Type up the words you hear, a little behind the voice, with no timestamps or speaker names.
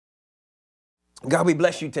God, we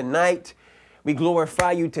bless you tonight. We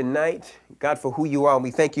glorify you tonight, God, for who you are. And we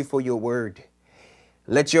thank you for your word.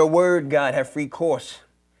 Let your word, God, have free course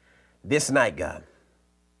this night, God.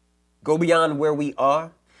 Go beyond where we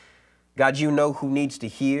are. God, you know who needs to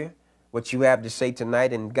hear what you have to say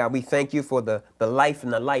tonight. And God, we thank you for the life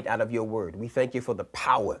and the light out of your word. We thank you for the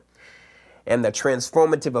power and the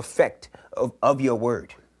transformative effect of your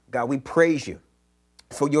word. God, we praise you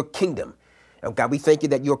for your kingdom. And God, we thank you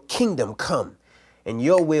that your kingdom come and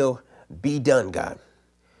your will be done, God.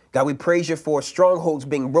 God, we praise you for strongholds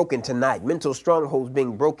being broken tonight, mental strongholds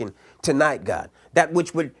being broken tonight, God. That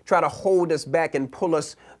which would try to hold us back and pull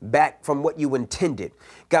us back from what you intended.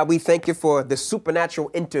 God, we thank you for the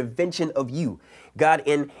supernatural intervention of you, God,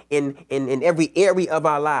 in every area of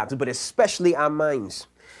our lives, but especially our minds.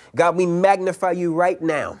 God, we magnify you right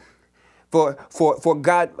now for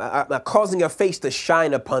God causing your face to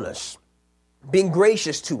shine upon us, being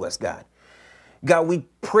gracious to us, God. God, we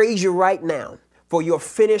praise you right now for your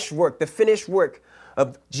finished work, the finished work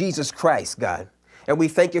of Jesus Christ, God. And we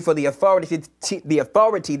thank you for the authority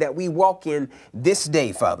that we walk in this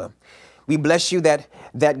day, Father. We bless you that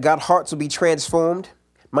God, hearts will be transformed,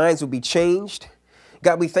 minds will be changed.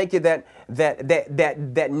 God, we thank you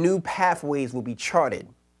that new pathways will be charted,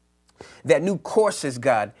 that new courses,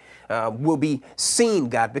 God, will be seen,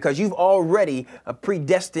 God, because you've already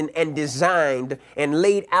predestined and designed and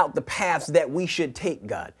laid out the paths that we should take,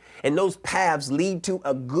 God. And those paths lead to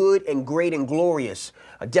a good and great and glorious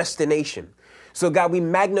destination. So, God, we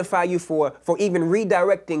magnify you for even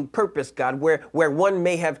redirecting purpose, God, where one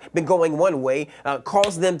may have been going one way,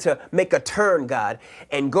 cause them to make a turn, God,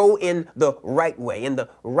 and go in the right way, in the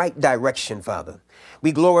right direction, Father.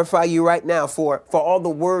 We glorify you right now for all the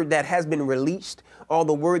word that has been released, all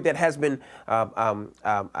the word that has been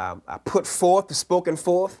put forth, spoken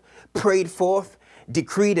forth, prayed forth,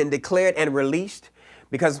 decreed and declared and released.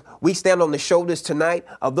 Because we stand on the shoulders tonight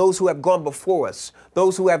of those who have gone before us,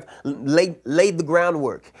 those who have laid the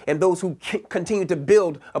groundwork, and those who continue to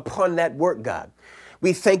build upon that work, God.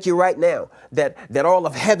 We thank you right now that all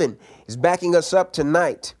of heaven is backing us up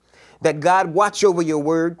tonight, that God watch over your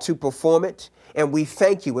word to perform it. And we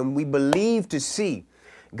thank you and we believe to see,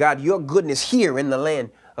 God, your goodness here in the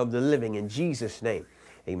land of the living. In Jesus' name,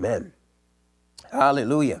 amen.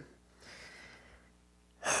 Hallelujah.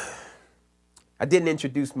 I didn't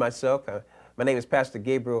introduce myself. My name is Pastor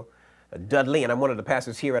Gabriel Dudley, and I'm one of the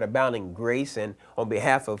pastors here at Abounding Grace. And on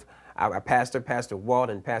behalf of our pastor, Pastor Walt,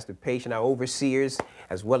 and Pastor Paige, and our overseers,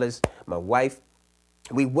 as well as my wife,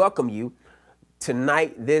 we welcome you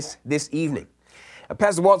tonight, this evening.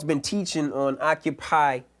 Pastor Walt's been teaching on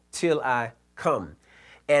Occupy Till I Come.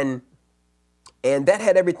 And that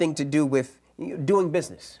had everything to do with doing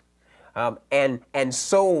business. And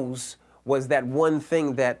souls was that one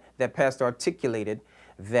thing that Pastor articulated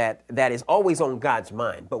that is always on God's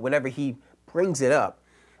mind. But whenever he brings it up,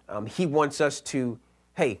 he wants us to,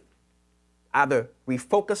 hey, either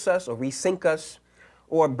refocus us or resync us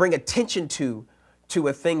or bring attention to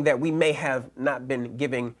a thing that we may have not been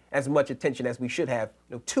giving as much attention as we should have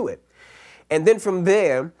to it. And then from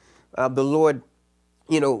there, the Lord,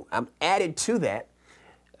 added to that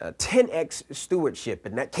 10x stewardship.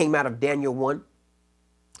 And that came out of Daniel 1.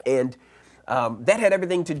 And that had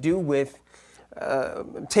everything to do with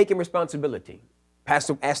taking responsibility.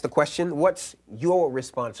 Pastor asked the question, what's your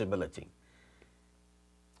responsibility?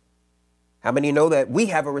 How many know that we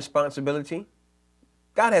have a responsibility?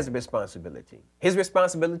 God has a responsibility. His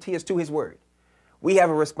responsibility is to his word. We have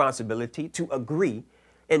a responsibility to agree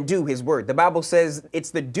and do his word. The Bible says it's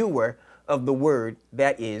the doer of the word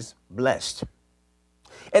that is blessed.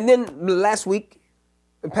 And then last week,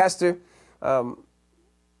 Pastor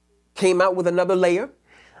came out with another layer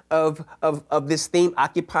of this theme,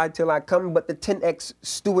 Occupy Till I Come, but the 10x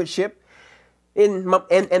stewardship and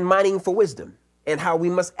mining for wisdom, and how we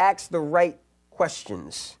must ask the right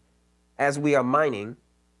questions as we are mining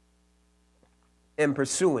and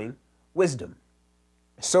pursuing wisdom.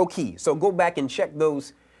 So key. So go back and check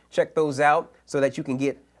those out so that you can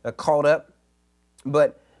get caught up.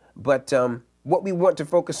 But what we want to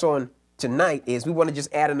focus on tonight is we want to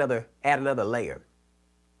just add another layer.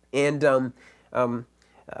 And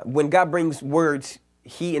when God brings words,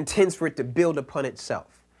 he intends for it to build upon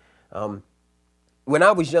itself. When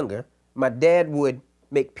I was younger, my dad would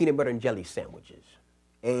make peanut butter and jelly sandwiches.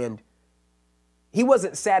 And he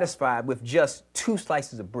wasn't satisfied with just 2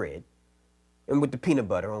 slices of bread and with the peanut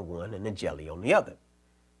butter on one and the jelly on the other.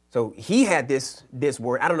 So he had this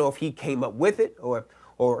word. I don't know if he came up with it or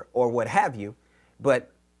what have you,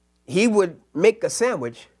 but he would make a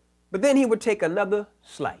sandwich, but then he would take another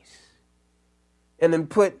slice and then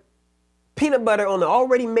put peanut butter on the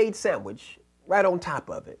already made sandwich right on top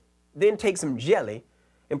of it. Then take some jelly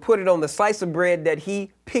and put it on the slice of bread that he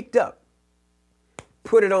picked up.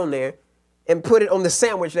 Put it on there and put it on the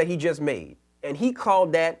sandwich that he just made. And he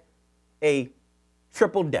called that a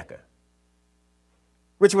triple decker,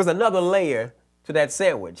 which was another layer to that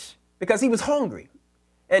sandwich because he was hungry.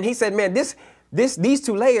 And he said, man, these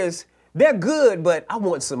 2 layers, they're good, but I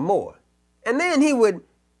want some more. And then he would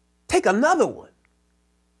take another one,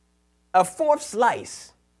 a 4th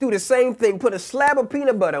slice, do the same thing, put a slab of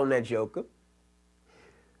peanut butter on that joker,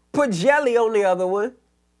 put jelly on the other one,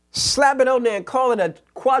 slap it on there and call it a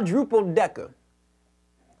quadruple decker.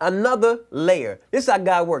 Another layer. This is how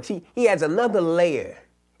God works. He adds another layer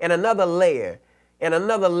and another layer and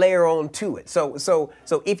another layer onto it. So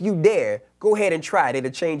if you dare, go ahead and try it.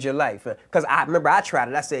 It'll change your life. Because I remember I tried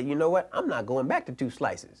it. I said, you know what? I'm not going back to 2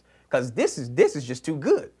 slices because this is just too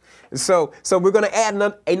good. So we're going to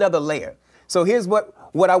add another layer. So here's what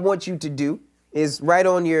I want you to do is write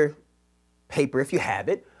on your paper if you have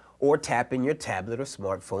it, or tap in your tablet or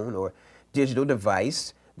smartphone or digital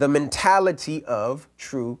device, the mentality of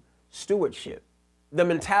true stewardship. The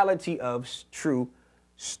mentality of true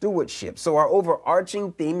stewardship. So our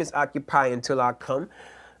overarching theme is Occupy Until I Come.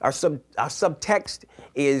 Our subtext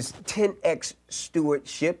is 10x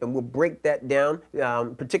stewardship, and we'll break that down,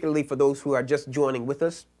 particularly for those who are just joining with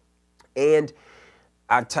us. And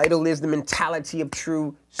our title is The Mentality of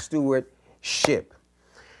True Stewardship.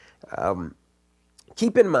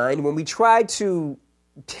 Keep in mind, when we try to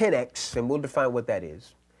 10x, and we'll define what that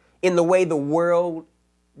is, in the way the world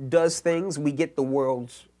does things, we get the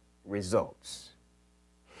world's results.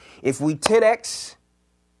 If we 10x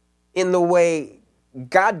in the way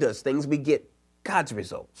God does things, we get God's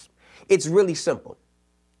results. It's really simple.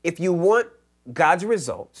 If you want God's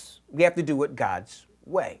results, we have to do it God's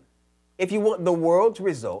way. If you want the world's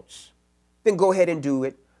results, then go ahead and do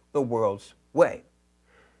it the world's way.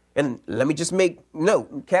 And let me just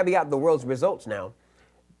caveat the world's results now.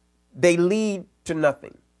 They lead to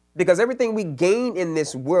nothing. Because everything we gain in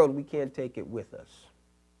this world, we can't take it with us.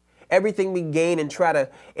 Everything we gain and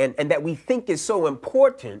and that we think is so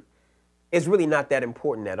important is really not that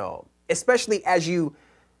important at all. Especially as you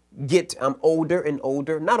get older and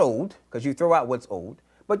older, not old, because you throw out what's old,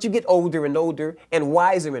 but you get older and older and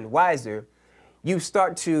wiser, you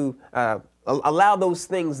start to allow those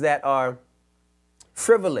things that are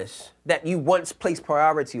frivolous, that you once placed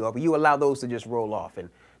priority over, you allow those to just roll off and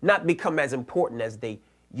not become as important as they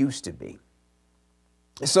used to be.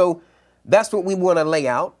 So that's what we want to lay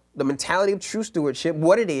out, the mentality of true stewardship,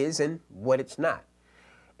 what it is and what it's not.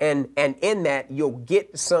 And in that, you'll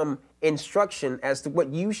get some instruction as to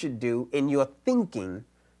what you should do in your thinking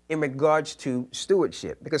in regards to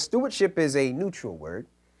stewardship, because stewardship is a neutral word.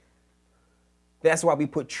 That's why we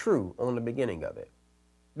put true on the beginning of it,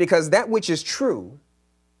 because that which is true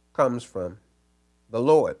comes from the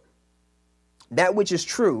Lord. That which is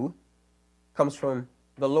true comes from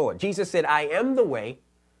the Lord. Jesus said, I am the way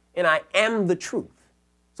and I am the truth.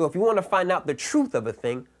 So if you want to find out the truth of a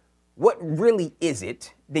thing, what really is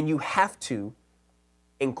it, then you have to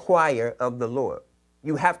inquire of the Lord.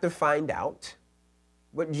 You have to find out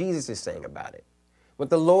what Jesus is saying about it, what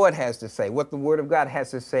the Lord has to say, what the Word of God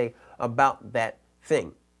has to say about that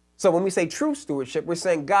thing. So when we say true stewardship, we're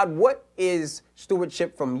saying, God, what is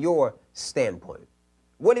stewardship from your standpoint?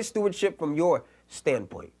 What is stewardship from your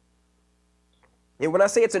standpoint? And when I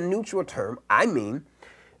say it's a neutral term, I mean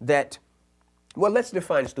that, well, let's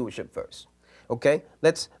define stewardship first. Okay,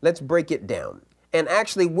 let's break it down. And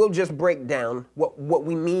actually, we'll just break down what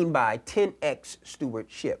we mean by 10x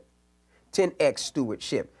stewardship. 10x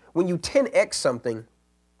stewardship. When you 10x something,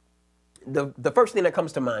 the first thing that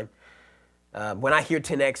comes to mind when I hear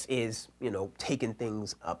 10x is, taking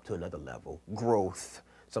things up to another level, growth,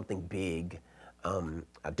 something big,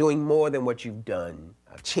 doing more than what you've done,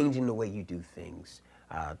 changing the way you do things,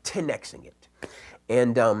 10xing it.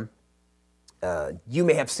 And you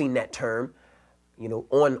may have seen that term,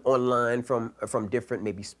 online from different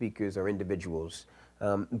maybe speakers or individuals.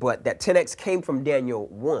 But that 10x came from Daniel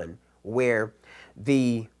 1, where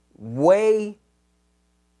the way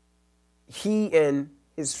he and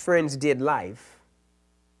his friends did life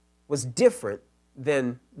was different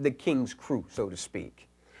than the king's crew, so to speak.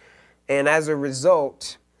 And as a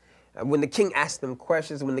result, when the king asked them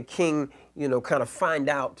questions, when the king, kind of find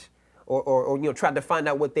out or tried to find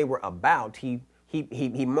out what they were about, he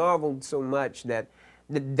marveled so much that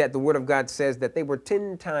the Word of God says that they were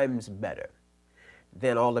 10 times better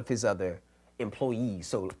than all of his other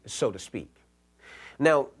employees, so to speak.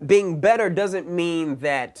 Now, being better doesn't mean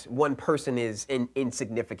that one person is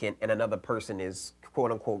insignificant and another person is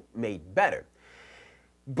quote unquote, made better.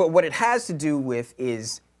 But what it has to do with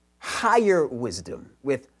is higher wisdom,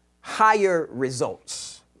 with higher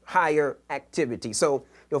results, higher activity. So,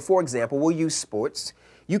 for example, we'll use sports.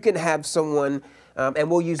 You can have someone, and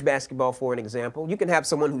we'll use basketball for an example. You can have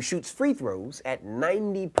someone who shoots free throws at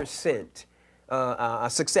 90%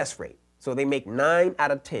 success rate. So they make 9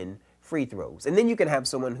 out of 10 free throws. And then you can have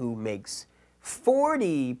someone who makes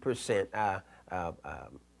 40%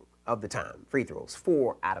 of the time free throws,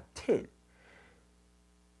 4 out of 10.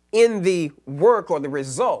 In the work or the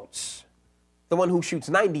results, the one who shoots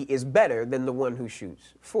 90 is better than the one who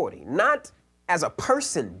shoots 40. Not as a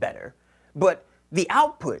person better, but the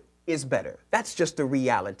output is better. That's just the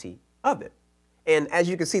reality of it. And as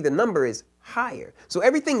you can see, the number is higher. So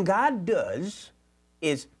everything God does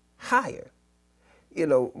is higher.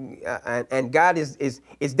 And God is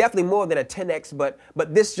definitely more than a 10x,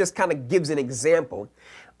 but this just kind of gives an example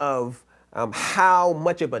of how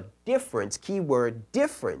much of a difference, keyword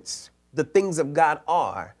difference, the things of God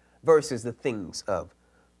are versus the things of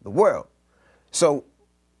the world. So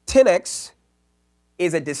 10x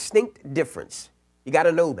is a distinct difference. You got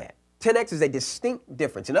to know that. 10x is a distinct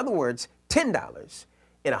difference. In other words, $10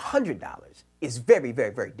 and $100 is very,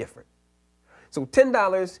 very, very different. So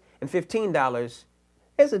 $10 and $15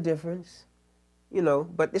 is a difference,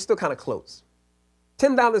 but it's still kind of close.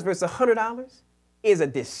 $10 versus $100 is a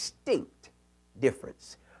distinct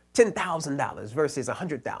difference. $10,000 versus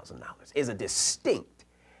 $100,000 is a distinct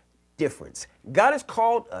difference. God has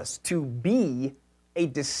called us to be a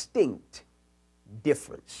distinct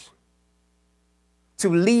difference, to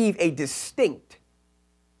leave a distinct,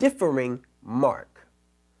 differing mark,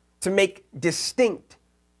 to make distinct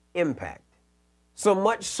impact. So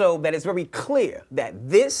much so that it's very clear that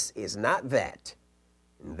this is not that,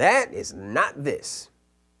 and that is not this.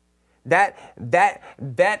 That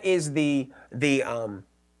is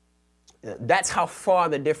that's how far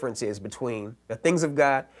the difference is between the things of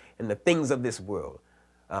God and the things of this world,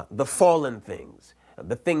 the fallen things,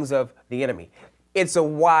 the things of the enemy. It's a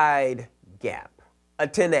wide gap, a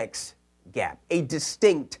 10x gap, a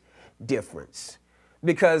distinct difference,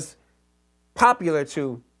 because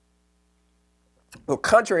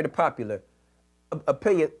contrary to popular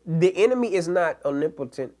opinion, the enemy is not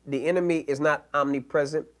omnipotent. The enemy is not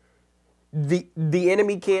omnipresent. The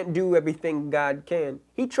enemy can't do everything God can.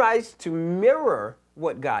 He tries to mirror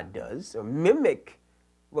what God does or mimic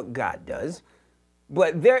what God does,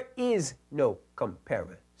 but there is no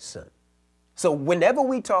comparison. So whenever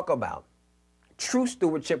we talk about true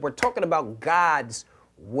stewardship, we're talking about God's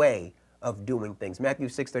way of doing things. Matthew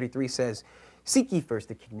 6:33 says, "Seek ye first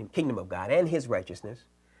the kingdom of God and his righteousness,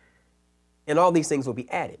 and all these things will be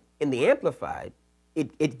added." In the Amplified,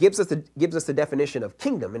 it gives us the definition of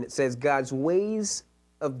kingdom, and it says God's ways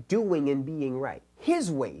of doing and being right, his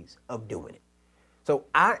ways of doing it. So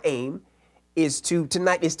our aim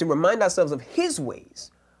tonight is to remind ourselves of his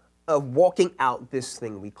ways of walking out this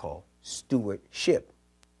thing we call stewardship.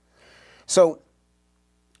 So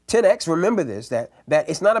 10x, remember this, that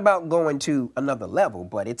it's not about going to another level,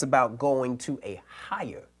 but it's about going to a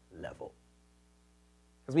higher level.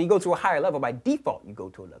 Because when you go to a higher level, by default, you go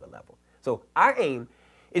to another level. So our aim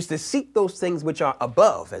is to seek those things which are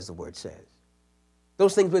above, as the word says.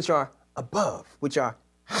 Those things which are above, which are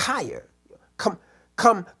higher. Come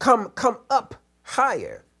up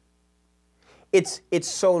higher. It's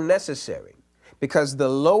so necessary, because the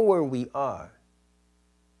lower we are,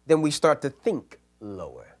 then we start to think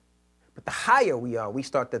lower. But the higher we are, we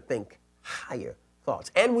start to think higher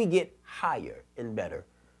thoughts, and we get higher and better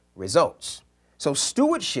results. So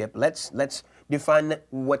stewardship, let's define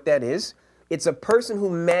what that is. It's a person who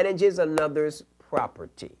manages another's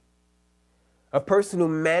property. A person who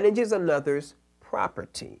manages another's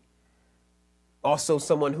property. Also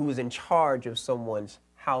someone who is in charge of someone's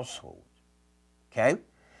household. Okay?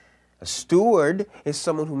 A steward is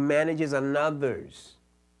someone who manages another's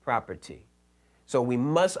property. So we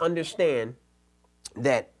must understand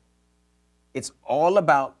that it's all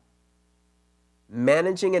about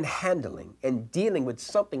managing and handling and dealing with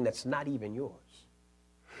something that's not even yours.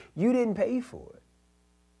 You didn't pay for it.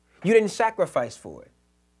 You didn't sacrifice for it.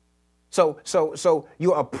 So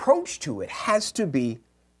your approach to it has to be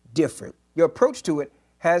different. Your approach to it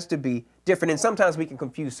has to be different. And sometimes we can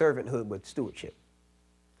confuse servanthood with stewardship.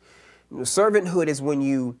 Servanthood is when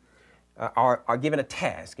you are given a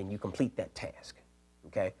task and you complete that task.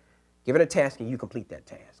 Okay? Given a task and you complete that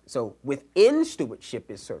task. So within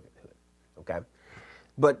stewardship is servanthood. Okay?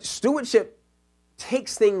 But stewardship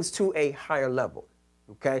takes things to a higher level.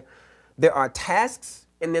 Okay? There are tasks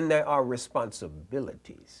and then there are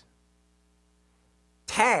responsibilities.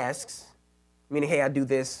 Tasks meaning, hey, I do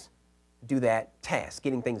this, do that, task,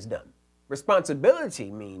 getting things done. Responsibility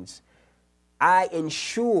means I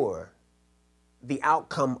ensure the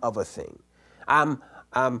outcome of a thing. I'm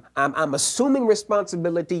assuming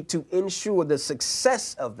responsibility to ensure the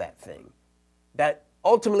success of that thing that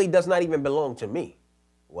ultimately does not even belong to me.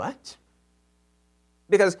 What?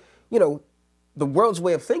 Because, the world's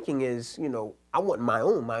way of thinking is, I want my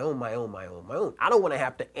own. I don't want to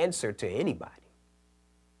have to answer to anybody.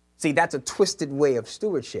 See, that's a twisted way of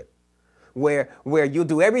stewardship where you'll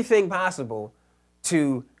do everything possible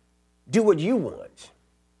to do what you want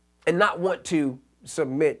and not want to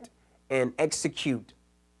submit and execute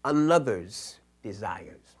another's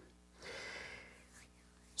desires.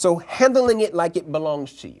 So handling it like it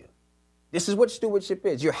belongs to you. This is what stewardship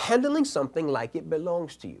is. You're handling something like it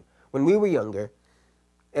belongs to you. When we were younger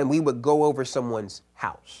and we would go over someone's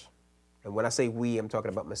house, and when I say we, I'm talking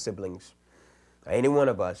about my siblings, any one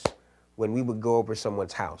of us, when we would go over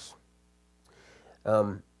someone's house,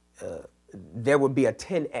 there would be a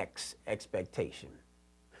 10x expectation.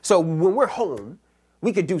 So when we're home,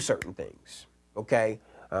 we could do certain things, okay?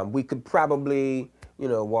 We could probably,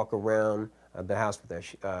 walk around the house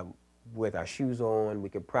with our shoes on. We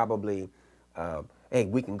could probably, hey,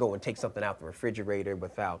 we can go and take something out the refrigerator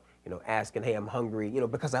without, asking, hey, I'm hungry,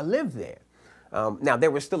 because I live there. Now, there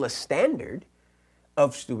was still a standard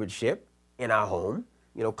of stewardship in our home,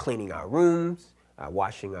 cleaning our rooms,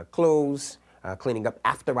 washing our clothes, cleaning up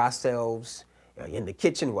after ourselves, in the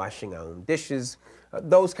kitchen, washing our own dishes,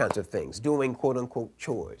 those kinds of things, doing quote unquote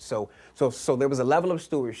chores. So there was a level of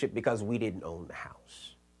stewardship because we didn't own the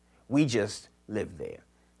house. We just lived there,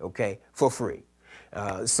 okay, for free.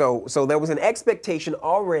 So there was an expectation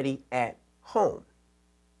already at home.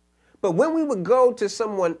 But when we would go to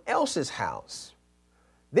someone else's house,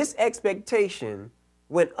 this expectation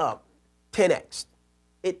went up 10x.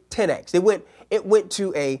 It 10x. It went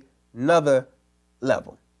to another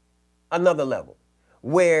level,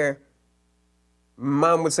 where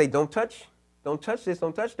mom would say, don't touch this,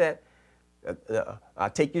 don't touch that.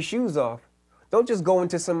 Take your shoes off. Don't just go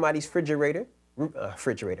into somebody's refrigerator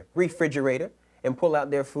and pull out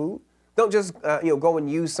their food. Don't just go and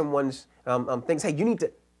use someone's things. Hey, you need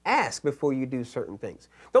to ask before you do certain things.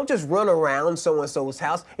 Don't just run around so-and-so's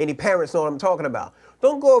house. Any parents know what I'm talking about.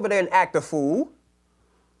 Don't go over there and act a fool.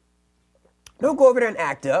 Don't go over there and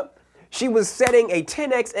act up. She was setting a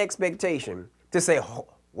 10x expectation to say, oh,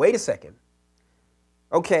 wait a second.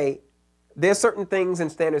 Okay, there's certain things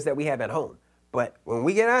and standards that we have at home. But when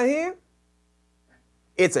we get out here,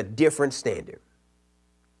 it's a different standard.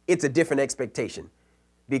 It's a different expectation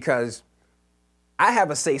because I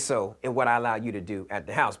have a say-so in what I allow you to do at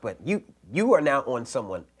the house, but you are now on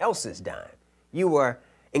someone else's dime. You are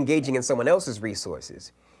engaging in someone else's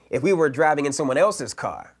resources. If we were driving in someone else's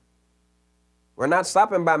car, we're not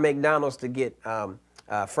stopping by McDonald's to get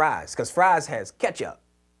fries because fries has ketchup.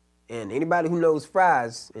 And anybody who knows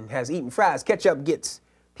fries and has eaten fries, ketchup gets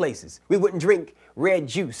places. We wouldn't drink red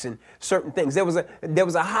juice and certain things. There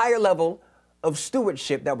was a higher level of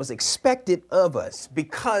stewardship that was expected of us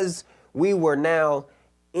because we were now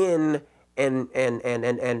in and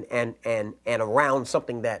around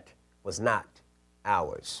something that was not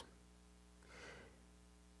ours.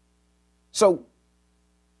 So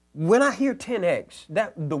when I hear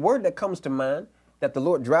 10x, the word that comes to mind that the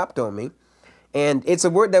Lord dropped on me, and it's a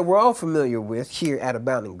word that we're all familiar with here at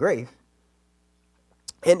Abounding Grace,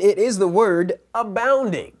 and it is the word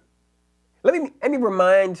abounding. Let me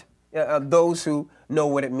remind those who know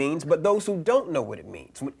what it means, but those who don't know what it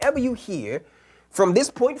means. Whenever you hear from this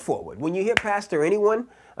point forward, when you hear pastor or anyone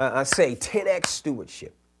say 10x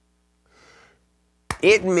stewardship,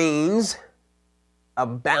 it means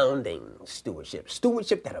abounding stewardship,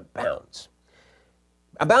 stewardship that abounds.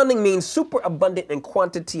 Abounding means super abundant in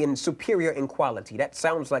quantity and superior in quality. That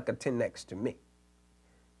sounds like a 10x to me.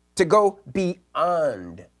 To go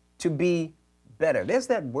beyond, to be better. There's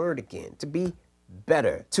that word again, to be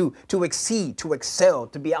better, to exceed, to excel,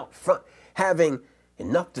 to be out front, having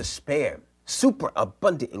enough to spare, super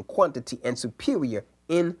abundant in quantity and superior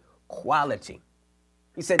in quality.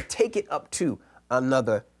 He said, take it up to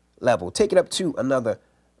another level. Take it up to another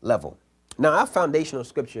level. Now, our foundational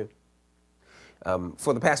scripture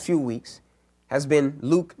for the past few weeks has been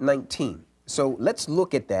Luke 19. So let's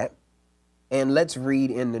look at that and let's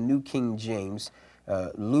read in the New King James,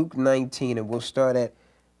 Luke 19, and we'll start at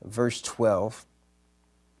verse 12.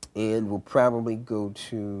 And we'll probably go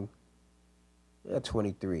to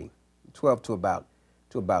 23, 12 to about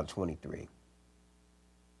 23.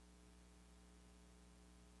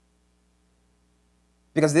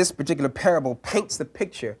 Because this particular parable paints the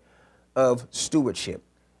picture of stewardship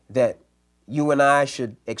that you and I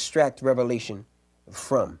should extract revelation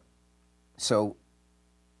from. So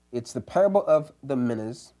it's the parable of the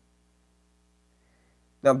minas.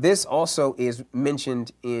 Now, this also is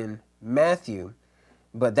mentioned in Matthew,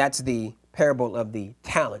 but that's the parable of the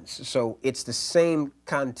talents. So it's the same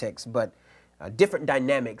context, but different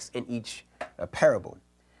dynamics in each parable.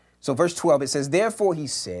 So verse 12, it says, therefore he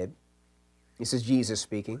said, this is Jesus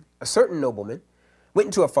speaking, a certain nobleman went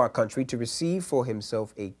into a far country to receive for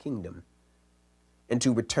himself a kingdom and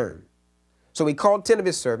to return. So he called 10 of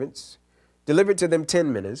his servants, delivered to them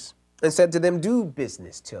 10 minas, and said to them, do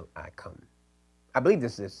business till I come. I believe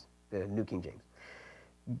this is the New King James,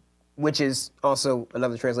 which is also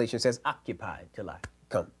another translation says, occupy till I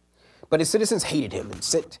come. But his citizens hated him and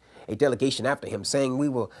sent a delegation after him, saying, we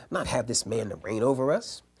will not have this man to reign over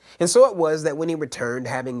us. And so it was that when he returned,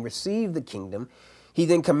 having received the kingdom, he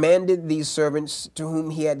then commanded these servants to whom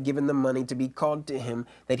he had given the money to be called to him,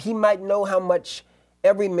 that he might know how much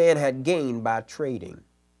every man had gained by trading.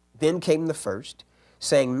 Then came the first,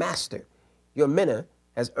 saying, Master, your mina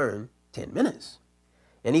has earned 10 minas.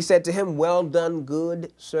 And he said to him, well done,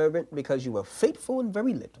 good servant, because you were faithful in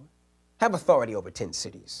very little. Have authority over 10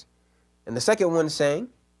 cities. And the second one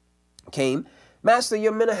came, Master,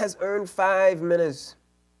 your mina has earned 5 minas.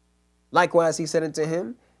 Likewise, he said unto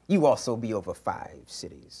him, you also be over 5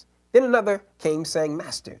 cities. Then another came, saying,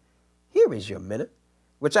 Master, here is your mina,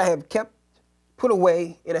 which I have kept put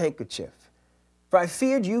away in a handkerchief. For I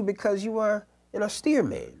feared you because you are an austere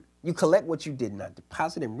man. You collect what you did not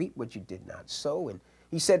deposit and reap what you did not sow. And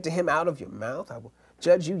he said to him, out of your mouth I will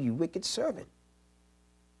judge you, you wicked servant.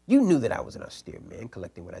 You knew that I was an austere man,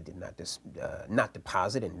 collecting what I did not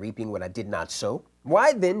deposit and reaping what I did not sow.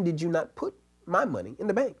 Why then did you not put my money in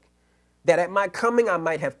the bank, that at my coming I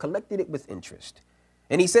might have collected it with interest?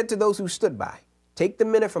 And he said to those who stood by, take the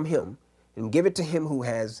mina from him and give it to him who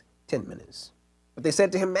has 10 minas. But they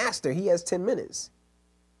said to him, Master, he has 10 minas.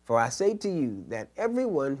 For I say to you that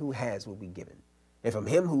everyone who has will be given, and from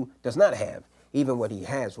him who does not have, even what he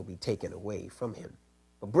has will be taken away from him.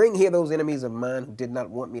 But bring here those enemies of mine who did not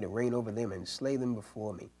want me to reign over them, and slay them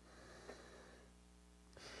before me.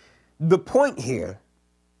 The point here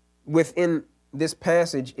within this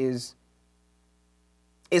passage is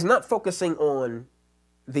not focusing on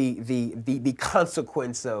the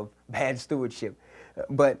consequence of bad stewardship,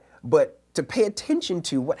 but to pay attention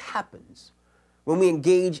to what happens when we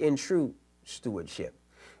engage in true stewardship.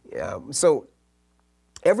 So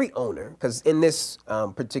every owner, because in this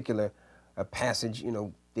particular passage,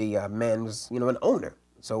 the man was, an owner.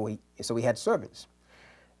 So he had servants,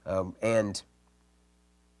 and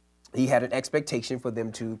he had an expectation for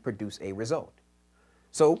them to produce a result.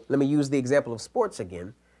 So let me use the example of sports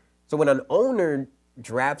again. So when an owner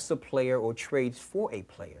drafts a player or trades for a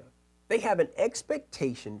player, they have an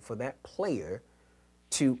expectation for that player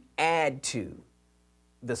to add to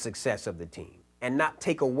the success of the team and not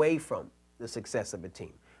take away from the success of the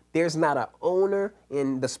team. There's not an owner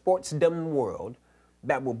in the sportsdom world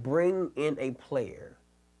that will bring in a player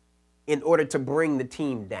in order to bring the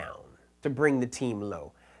team down, to bring the team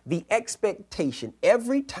low. The expectation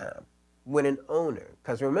every time when an owner,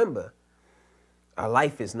 because remember, our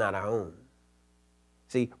life is not our own.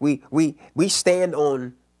 See, we stand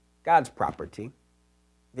on God's property.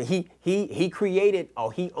 He created all,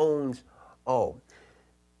 he owns all.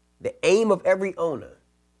 The aim of every owner,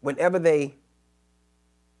 whenever they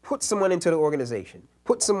put someone into the organization,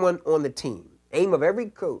 put someone on the team, aim of every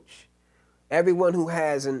coach, everyone who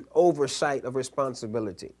has an oversight of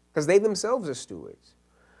responsibility, because they themselves are stewards,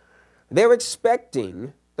 they're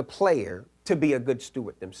expecting the player to be a good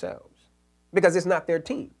steward themselves, because it's not their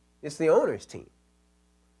team. It's the owner's team.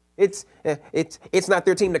 It's not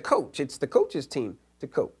their team to coach. It's the coach's team to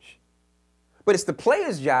coach. But it's the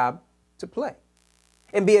player's job to play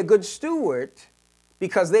and be a good steward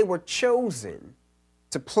because they were chosen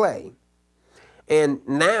to play. And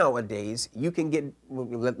nowadays, you can get,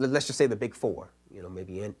 let's just say the big four,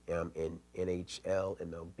 maybe in NHL,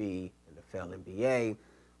 MLB, NFL, NBA.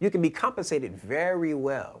 You can be compensated very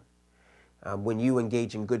well when you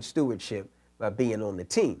engage in good stewardship by being on the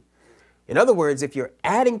team. In other words, if you're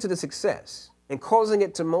adding to the success and causing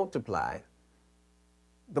it to multiply,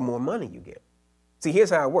 the more money you get. See,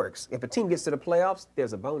 here's how it works. If a team gets to the playoffs,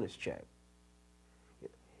 there's a bonus check.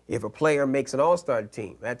 If a player makes an all-star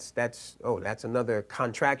team, that's another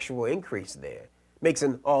contractual increase there. Makes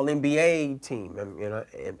an all-NBA team, and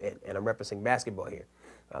I'm referencing basketball here.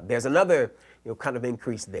 There's another kind of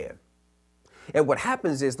increase there. And what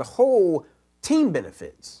happens is the whole team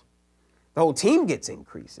benefits. The whole team gets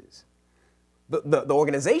increases. The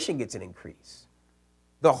organization gets an increase.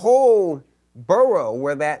 The whole borough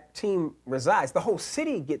where that team resides, the whole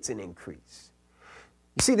city gets an increase.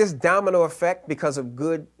 You see this domino effect because of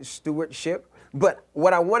good stewardship. But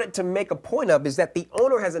what I wanted to make a point of is that the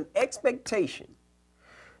owner has an expectation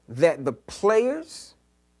that the players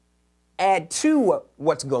add to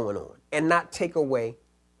what's going on and not take away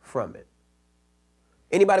from it.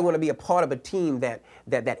 Anybody want to be a part of a team that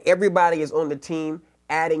everybody is on the team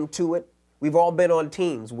adding to it? We've all been on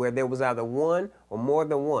teams where there was either one or more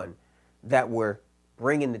than one that were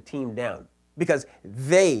bringing the team down because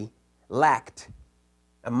they lacked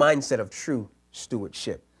a mindset of true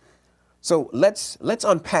stewardship. So let's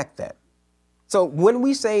unpack that. So when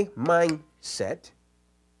we say mindset,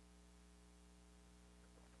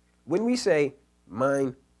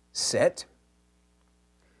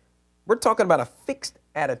 we're talking about a fixed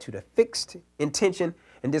attitude, a fixed intention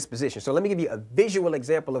and disposition. So let me give you a visual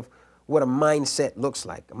example of what a mindset looks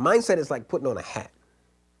like. A mindset is like putting on a hat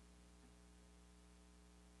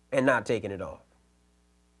and not taking it off.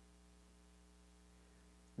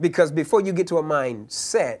 Because before you get to a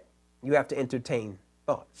mindset, you have to entertain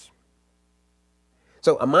thoughts.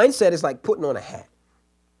 So a mindset is like putting on a hat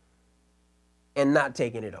and not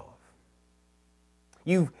taking it off.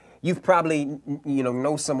 You've probably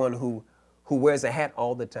know someone who wears a hat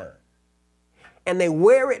all the time. And they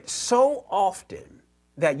wear it so often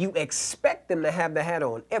that you expect them to have the hat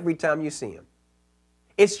on every time you see them.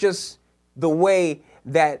 It's just the way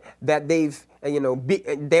that they've,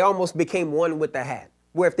 they almost became one with the hat.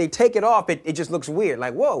 Where if they take it off, it just looks weird.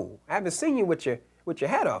 Like, whoa, I haven't seen you with your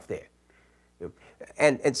hat off there.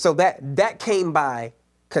 And so that came by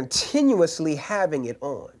continuously having it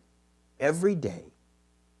on every day,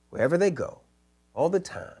 wherever they go, all the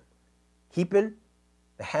time, keeping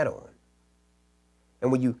the hat on.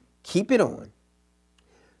 And when you keep it on,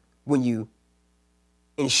 when you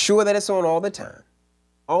ensure that it's on all the time,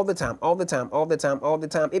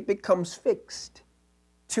 it becomes fixed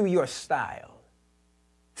to your style,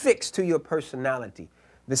 fixed to your personality.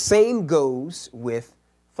 The same goes with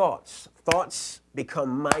thoughts. Thoughts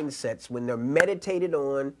become mindsets when they're meditated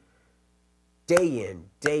on day in,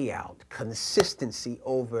 day out, consistency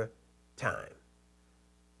over time.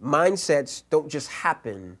 Mindsets don't just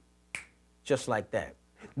happen just like that.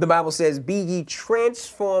 The Bible says, be ye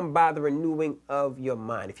transformed by the renewing of your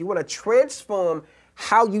mind. If you want to transform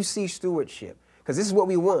how you see stewardship, because this is what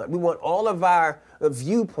we want. We want all of our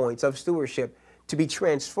viewpoints of stewardship to be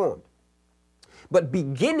transformed. But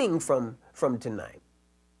beginning from tonight,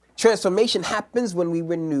 transformation happens when we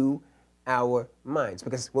renew our minds.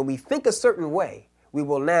 Because when we think a certain way, we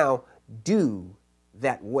will now do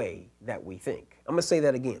that way that we think. I'm going to say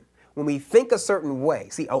that again. When we think a certain way,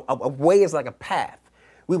 see, a way is like a path.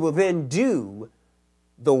 We will then do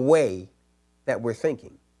the way that we're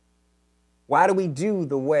thinking. Why do we do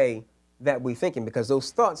the way that we're thinking? Because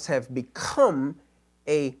those thoughts have become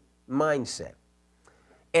a mindset.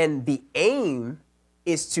 And the aim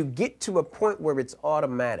is to get to a point where it's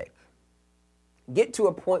automatic. Get to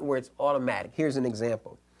a point where it's automatic. Here's an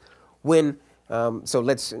example. We'll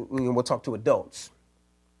talk to adults.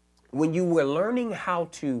 When you were learning how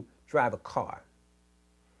to drive a car,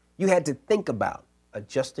 you had to think about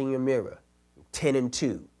adjusting your mirror, 10 and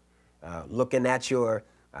 2, looking at your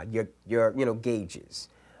gauges,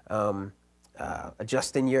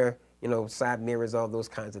 adjusting your side mirrors, all those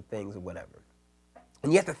kinds of things or whatever.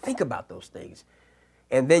 And you have to think about those things.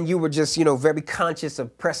 And then you were just, very conscious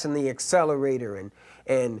of pressing the accelerator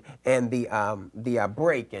and the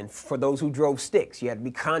brake. And for those who drove sticks, you had to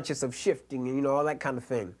be conscious of shifting and, all that kind of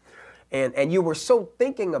thing. And you were so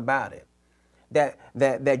thinking about it that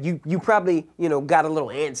you probably, got a little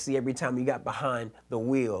antsy every time you got behind the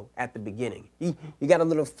wheel at the beginning. You got a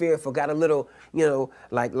little fearful, got a little,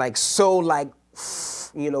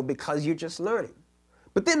 because you're just learning.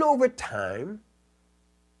 But then over time,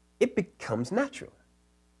 it becomes natural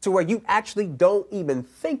to where you actually don't even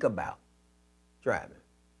think about driving.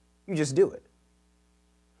 You just do it.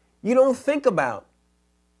 You don't think about,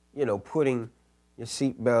 putting your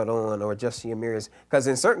seatbelt on or adjusting your mirrors, because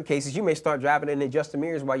in certain cases, you may start driving and adjust the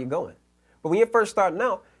mirrors while you're going. But when you're first starting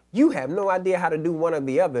out, you have no idea how to do one or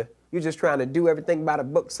the other. You're just trying to do everything by the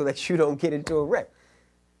book so that you don't get into a wreck.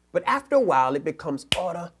 But after a while, it becomes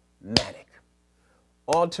automatic.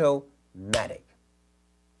 Automatic.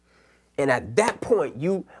 And at that point,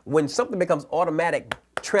 when something becomes automatic,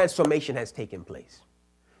 transformation has taken place.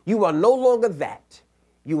 You are no longer that.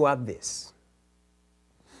 You are this.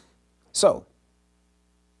 So,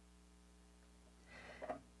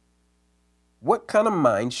 what kind of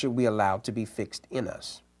mind should we allow to be fixed in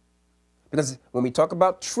us? Because when we talk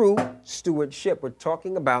about true stewardship, we're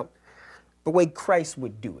talking about the way Christ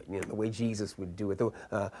would do it, the way Jesus would do it,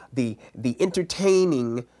 the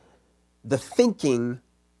entertaining, the thinking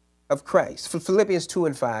of Christ. For Philippians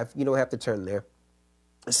 2:5, you don't have to turn there.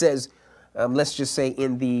 It says, let's just say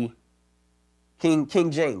in the King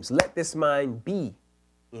James, let this mind be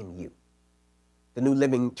in you. The New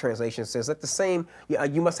Living Translation says,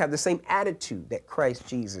 you must have the same attitude that Christ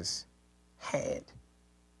Jesus had.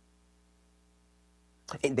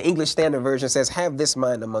 The English Standard Version says, have this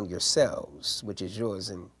mind among yourselves, which is yours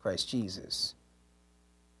in Christ Jesus.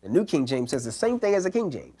 The New King James says the same thing as the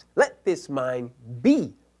King James. Let this mind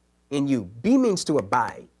be in you. Be means to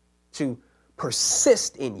abide, to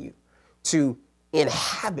persist in you, to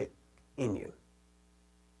inhabit in you.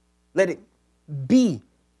 Let it be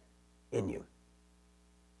in you.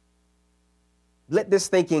 Let this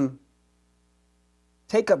thinking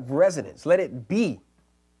take up residence. Let it be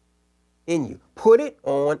in you. Put it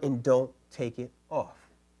on and don't take it off.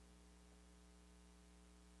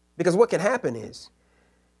 Because what can happen is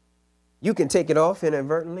you can take it off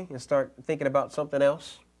inadvertently and start thinking about something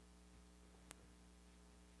else.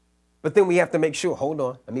 But then we have to make sure, hold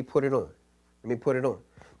on, let me put it on. Let me put it on.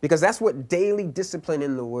 Because that's what daily discipline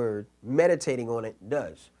in the Word, meditating on it,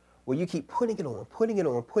 does. Where you keep putting it on, putting it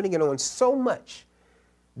on, putting it on so much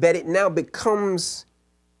that it now becomes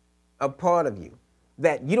a part of you,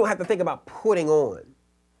 that you don't have to think about putting on.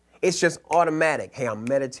 It's just automatic. Hey, I'm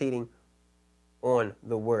meditating on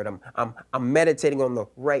the Word. I'm meditating on the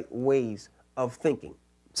right ways of thinking.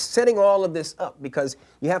 Setting all of this up because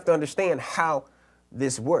you have to understand how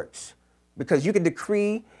this works. Because you can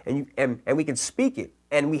decree and we can speak it,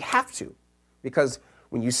 and we have to. Because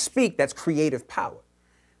when you speak, that's creative power.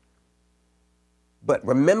 But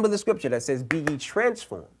remember the scripture that says, be ye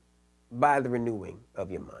transformed by the renewing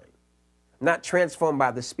of your mind. Not transformed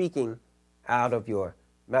by the speaking out of your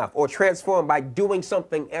mouth, or transformed by doing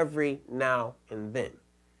something every now and then.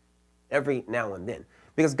 Every now and then.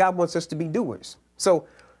 Because God wants us to be doers. So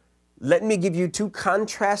let me give you two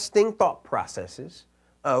contrasting thought processes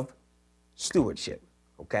of stewardship,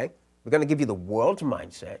 okay? We're going to give you the world's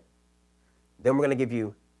mindset. Then we're going to give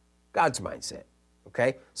you God's mindset.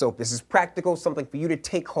 Okay, so this is practical, something for you to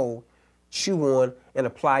take hold, chew on, and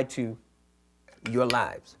apply to your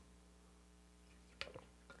lives.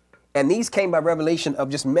 And these came by revelation of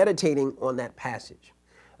just meditating on that passage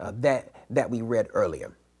that we read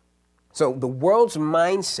earlier. So the world's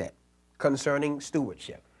mindset concerning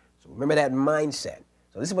stewardship. So remember that mindset.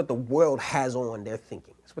 So this is what the world has on their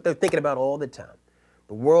thinking. It's what they're thinking about all the time.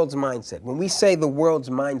 The world's mindset. When we say the world's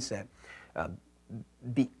mindset,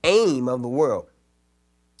 the aim of the world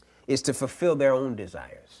is to fulfill their own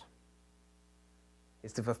desires.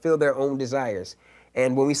 It's to fulfill their own desires.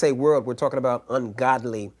 And when we say world, we're talking about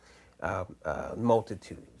ungodly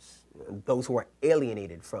multitudes, those who are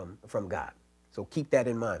alienated from God. So keep that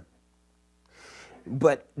in mind.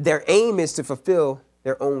 But their aim is to fulfill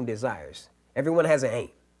their own desires. Everyone has an aim.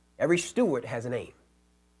 Every steward has an aim.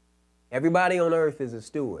 Everybody on earth is a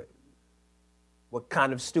steward. What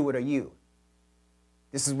kind of steward are you?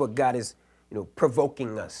 This is what God is,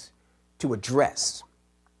 provoking us to address.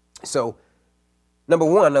 So, number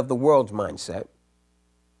one of the world's mindset,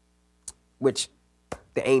 which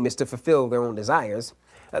the aim is to fulfill their own desires,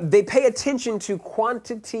 they pay attention to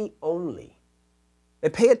quantity only. They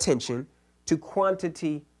pay attention to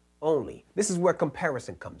quantity only. This is where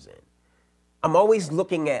comparison comes in. I'm always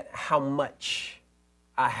looking at how much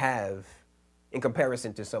I have in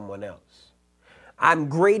comparison to someone else. I'm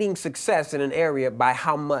grading success in an area by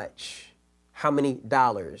how much, how many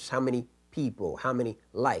dollars, how many people, how many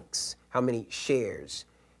likes, how many shares,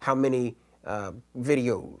 how many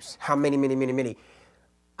videos, how many.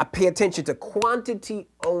 I pay attention to quantity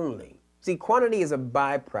only. See, quantity is a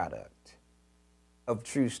byproduct of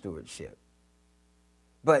true stewardship.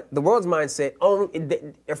 But the world's mindset,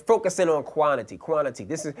 they're focusing on quantity.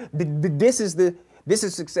 This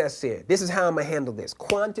is success here. This is how I'm going to handle this.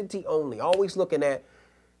 Quantity only. Always looking at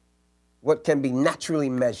what can be naturally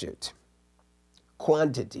measured.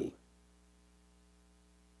 Quantity.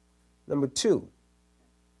 Number two,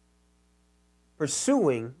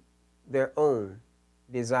 pursuing their own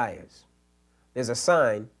desires. There's a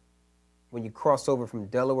sign when you cross over from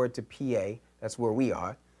Delaware to PA. That's where we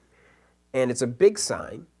are. And it's a big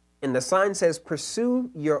sign. And the sign says,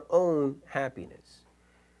 pursue your own happiness.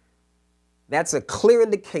 That's a clear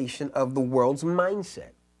indication of the world's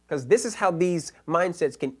mindset. Because this is how these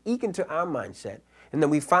mindsets can eke into our mindset. And then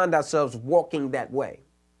we find ourselves walking that way.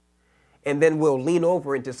 And then we'll lean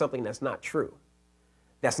over into something that's not true.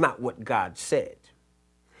 That's not what God said.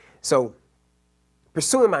 So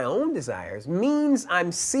pursuing my own desires means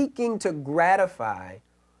I'm seeking to gratify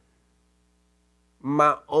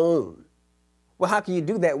my own. Well, how can you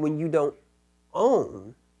do that when you don't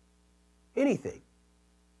own anything?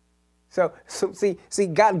 So see,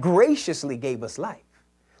 God graciously gave us life.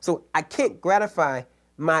 So I can't gratify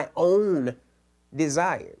my own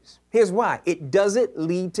desires. Here's why. It doesn't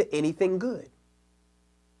lead to anything good.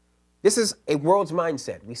 This is a world's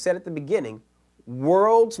mindset. We said at the beginning,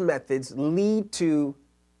 world's methods lead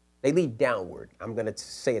downward. I'm going to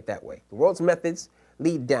say it that way. The world's methods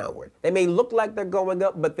lead downward. They may look like they're going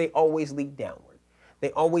up, but they always lead downward. They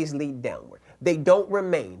always lead downward. They don't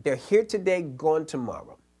remain. They're here today, gone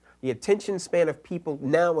tomorrow. The attention span of people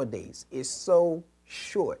nowadays is so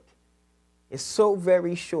short. It's so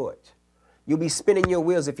very short. You'll be spinning your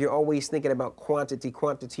wheels if you're always thinking about quantity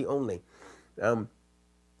only. The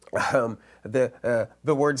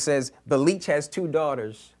word says the leech has two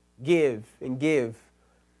daughters, give and give.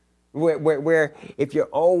 Where if you're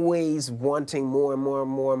always wanting more and more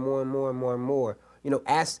and more and more and more and more and more,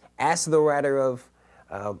 ask the writer of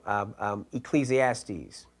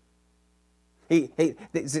Ecclesiastes.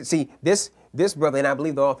 This brother, and I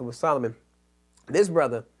believe the author was Solomon. This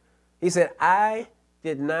brother, he said, I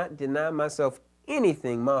did not deny myself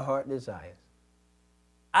anything my heart desires.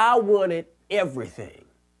 I wanted everything.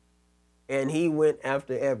 And he went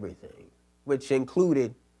after everything, which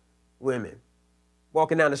included women.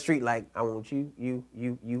 Walking down the street like, I want you,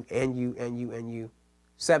 and you.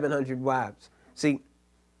 700 wives. See,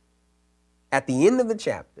 at the end of the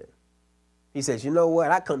chapter, he says, you know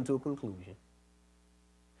what? I come to a conclusion.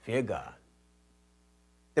 Fear God.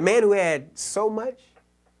 The man who had so much,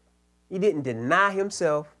 he didn't deny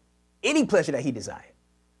himself any pleasure that he desired.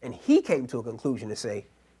 And he came to a conclusion to say,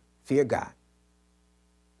 fear God.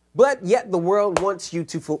 But yet the world wants you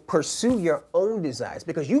to pursue your own desires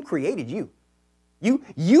because you created you.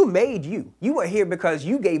 You made you. You are here because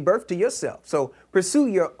you gave birth to yourself. So pursue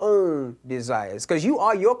your own desires because you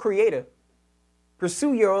are your creator.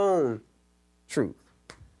 Pursue your own truth.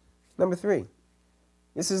 Number 3,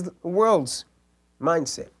 this is the world's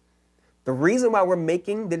mindset. The reason why we're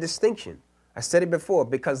making the distinction, I said it before,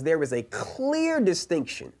 because there is a clear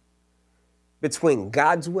distinction between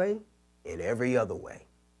God's way and every other way.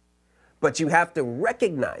 But you have to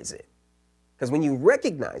recognize it. Because when you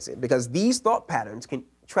recognize it, because these thought patterns can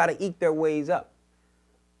try to eat their ways up.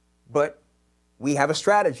 But we have a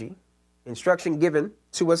strategy, instruction given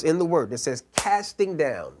to us in the word that says casting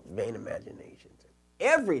down vain imaginations,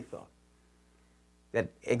 every thought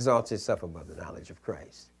that exalts itself above the knowledge of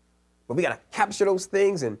Christ. But we got to capture those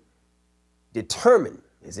things and determine,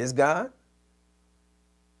 is this God?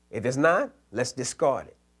 If it's not, let's discard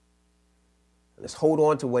it. Let's hold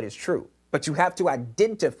on to what is true. But you have to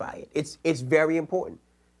identify it. It's very important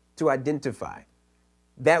to identify.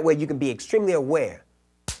 That way you can be extremely aware.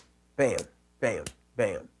 Bam, bam,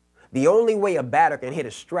 bam. The only way a batter can hit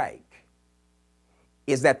a strike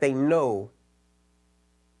is that they know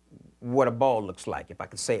what a ball looks like, if I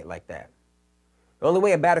could say it like that. The only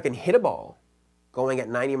way a batter can hit a ball going at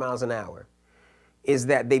 90 miles an hour is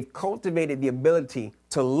that they've cultivated the ability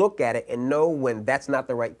to look at it and know when that's not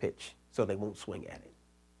the right pitch, so they won't swing at it.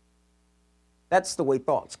 That's the way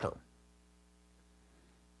thoughts come.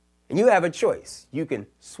 And you have a choice. You can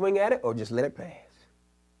swing at it or just let it pass.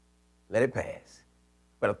 Let it pass.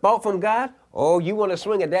 But a thought from God, oh, you want to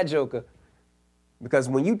swing at that joker. Because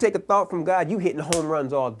when you take a thought from God, you hitting home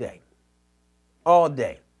runs all day. All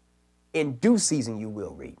day. In due season, you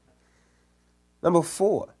will reap. Number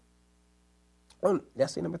 4. Did I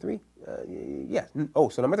say number 3? Yeah.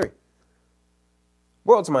 So number 3.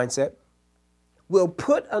 World's mindset will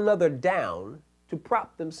put another down to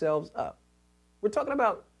prop themselves up. We're talking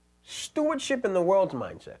about stewardship in the world's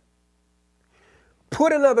mindset.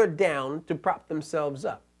 Put another down to prop themselves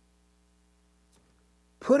up.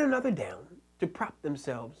 Put another down to prop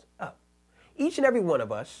themselves up. Each and every one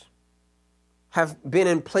of us have been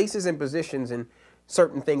in places and positions in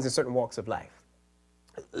certain things in certain walks of life.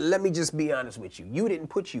 Let me just be honest with you. You didn't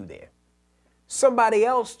put you there. Somebody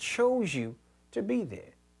else chose you to be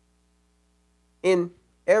there. In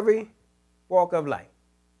every walk of life,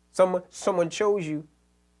 someone chose you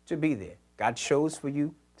to be there. God chose for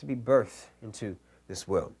you to be birthed into this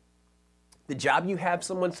world. The job you have,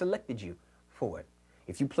 someone selected you for it.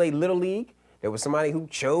 If you played Little League, there was somebody who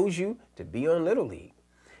chose you to be on Little League.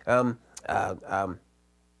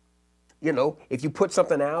 If you put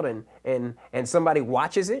something out and somebody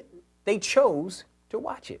watches it, they chose to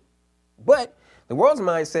watch it. But the world's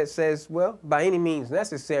mindset says, well, by any means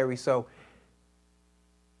necessary, so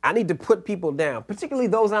I need to put people down, particularly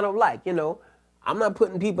those I don't like. I'm not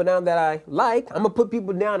putting people down that I like. I'm going to put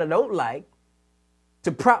people down I don't like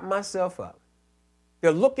to prop myself up.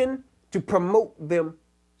 They're looking to promote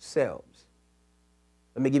themselves.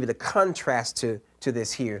 Let me give you the contrast to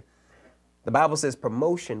this here. The Bible says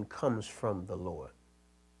promotion comes from the Lord.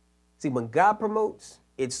 See, when God promotes,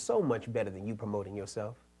 it's so much better than you promoting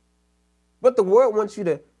yourself. But the world wants you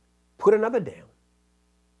to put another down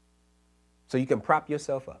so you can prop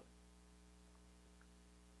yourself up.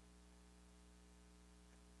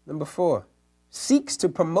 Number 4, seeks to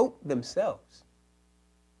promote themselves.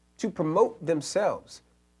 To promote themselves.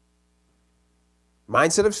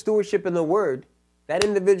 Mindset of stewardship in the word, that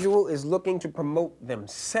individual is looking to promote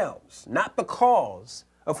themselves, not the cause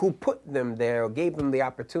of who put them there or gave them the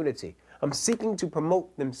opportunity. I'm seeking to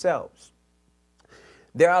promote themselves.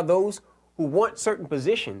 There are those who want certain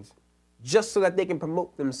positions just so that they can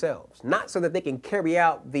promote themselves, not so that they can carry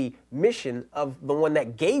out the mission of the one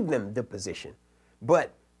that gave them the position.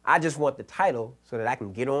 But I just want the title so that I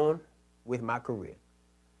can get on with my career.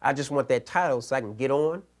 I just want that title so I can get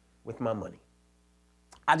on with my money.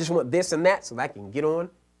 I just want this and that so that I can get on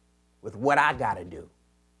with what I got to do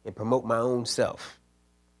and promote my own self.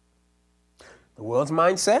 The world's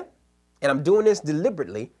mindset, and I'm doing this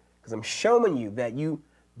deliberately because I'm showing you that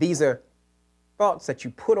these are thoughts that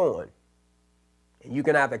you put on, and you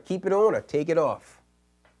can either keep it on or take it off.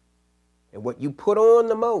 And what you put on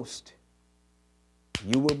the most,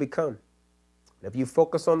 you will become. And if you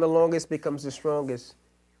focus on the longest becomes the strongest,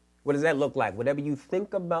 what does that look like? Whatever you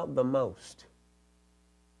think about the most,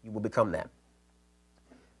 you will become that.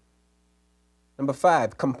 Number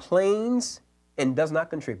 5, complains and does not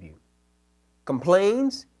contribute.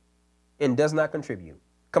 Complains and does not contribute.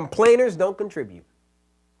 Complainers don't contribute.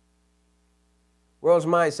 World's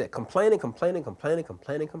mindset, complaining, complaining, complaining,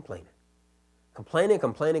 complaining, complaining. Complaining,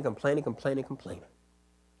 complaining, complaining, complaining, complaining.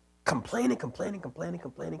 Complaining, complaining, complaining,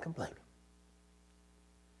 complaining, complaining.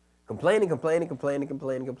 Complaining, complaining, complaining,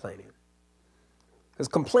 complaining, complaining. Because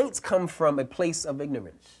complaints come from a place of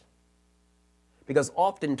ignorance. Because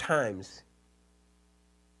oftentimes,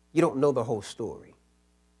 you don't know the whole story.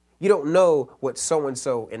 You don't know what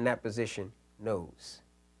so-and-so in that position knows.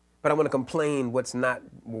 But I'm going to complain what's not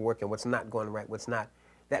working, what's not going right, what's not.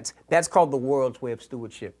 That's called the world's way of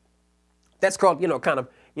stewardship. That's called,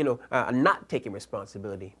 not taking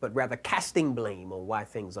responsibility, but rather casting blame on why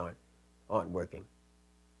things aren't working.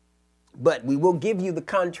 But we will give you the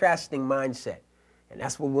contrasting mindset, and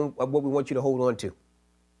that's what we want you to hold on to.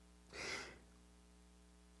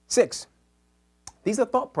 6, these are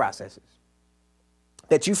thought processes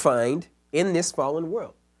that you find in this fallen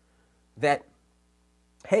world. That,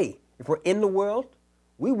 hey, if we're in the world,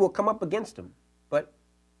 we will come up against them, but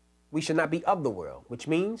we should not be of the world, which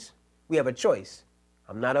means we have a choice.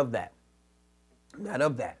 I'm not of that. I'm not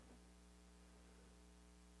of that.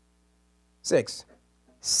 6,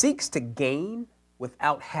 seeks to gain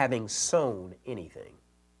without having sown anything.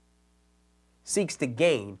 Seeks to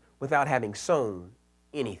gain without having sown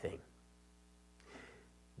anything.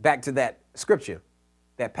 Back to that scripture,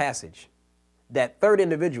 that passage, that third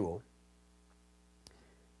individual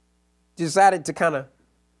decided to kind of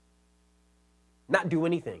not do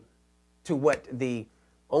anything to what the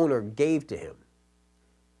owner gave to him.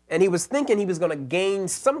 And he was thinking he was going to gain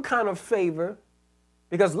some kind of favor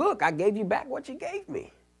because, look, I gave you back what you gave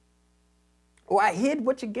me. Or I hid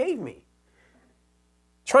what you gave me.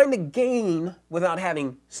 Trying to gain without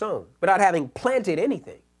having sown, without having planted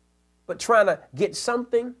anything, but trying to get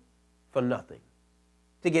something for nothing.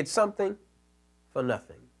 To get something for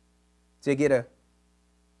nothing. To get a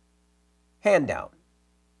handout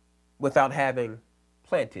without having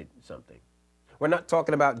planted something. We're not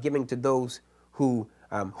talking about giving to those who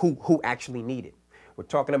actually need it. We're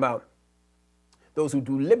talking about those who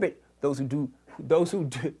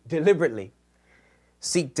deliberately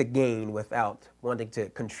seek to gain without wanting to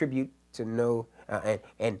contribute to no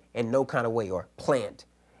and no kind of way, or plant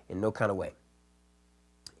in no kind of way.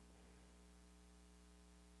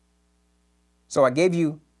 So I gave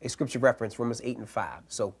you a scripture reference, Romans 8:5.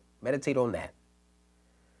 So meditate on that.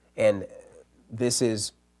 And this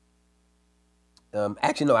is,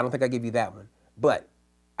 actually, no, I don't think I gave you that one. But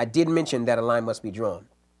I did mention that a line must be drawn.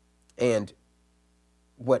 And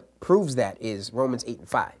what proves that is Romans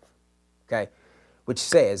 8:5, okay? Which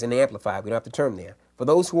says, in the Amplified, we don't have to turn there, for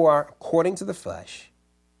those who are according to the flesh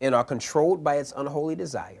and are controlled by its unholy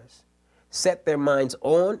desires, set their minds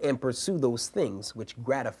on and pursue those things which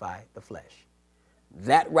gratify the flesh.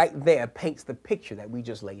 That right there paints the picture that we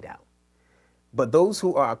just laid out. But those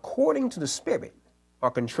who are according to the Spirit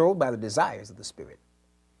are controlled by the desires of the Spirit.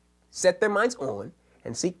 Set their minds on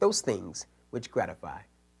and seek those things which gratify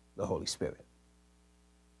the Holy Spirit.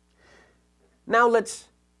 Now let's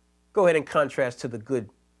go ahead and contrast to the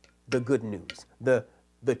good news, the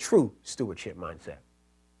the true stewardship mindset.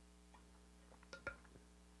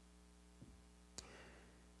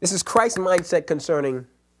 This is Christ's mindset concerning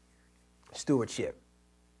stewardship.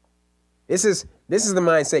 This is the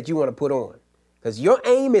mindset you want to put on, because your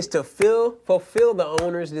aim is to fulfill the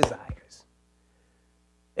owner's desires.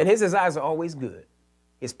 And his desires are always good.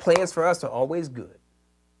 His plans for us are always good,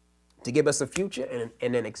 to give us a future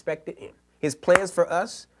and an expected end. His plans for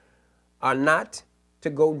us are not to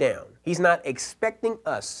go down. He's not expecting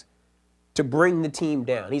us to bring the team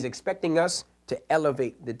down. He's expecting us to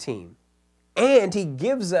elevate the team. And he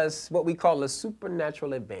gives us what we call a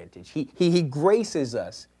supernatural advantage. He graces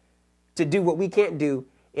us to do what we can't do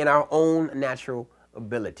in our own natural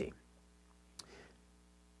ability.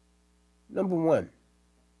 Number one,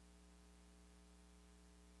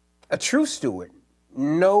 a true steward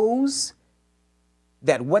knows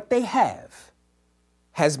that what they have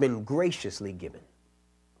has been graciously given.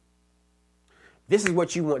 This is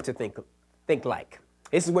what you want to think like.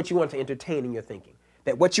 This is what you want to entertain in your thinking.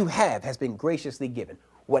 That what you have has been graciously given,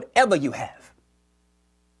 whatever you have.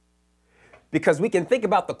 Because we can think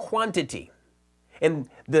about the quantity and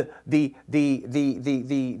the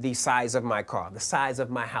size of my car, the size of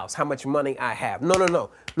my house, how much money I have.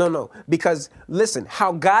 No. Because listen,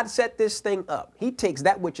 how God set this thing up, he takes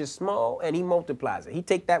that which is small and he multiplies it. He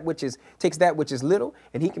takes that which is little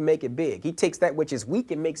and he can make it big. He takes that which is weak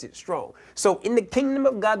and makes it strong. So in the kingdom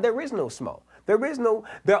of God, there is no small.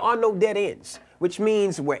 There are no dead ends, which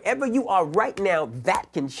means wherever you are right now,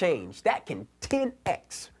 that can change. That can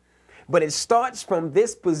 10x. But it starts from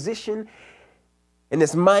this position and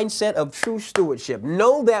this mindset of true stewardship.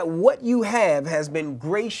 Know that what you have has been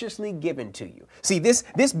graciously given to you. See, this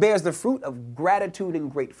bears the fruit of gratitude and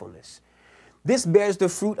gratefulness. This bears the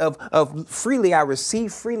fruit of freely I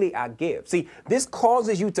receive, freely I give. See, this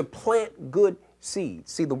causes you to plant good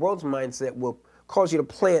seeds. See, the world's mindset will cause you to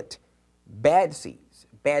plant bad seeds.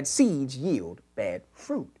 Bad seeds yield bad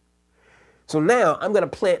fruit. So now I'm going to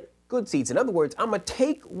plant good seeds. In other words, I'm going to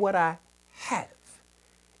take what I have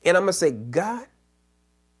and I'm going to say, God,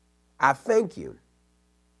 I thank you.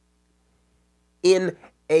 In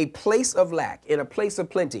a place of lack, in a place of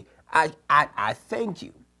plenty, I thank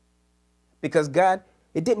you. Because God,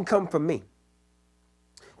 it didn't come from me.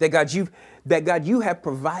 That God, you have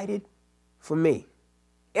provided for me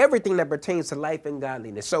everything that pertains to life and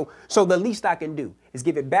godliness. So the least I can do is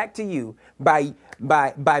give it back to you by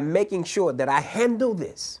making sure that I handle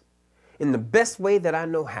this in the best way that I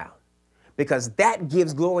know how, because that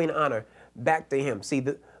gives glory and honor back to him. See,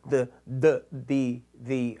 the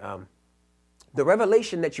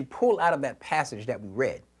revelation that you pull out of that passage that we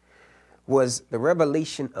read was the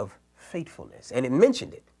revelation of faithfulness. And it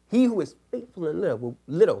mentioned it. He who is faithful in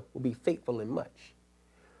little will be faithful in much.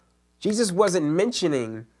 Jesus wasn't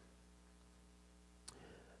mentioning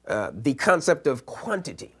the concept of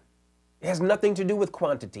quantity. It has nothing to do with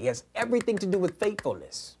quantity. It has everything to do with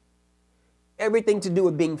faithfulness. Everything to do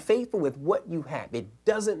with being faithful with what you have. It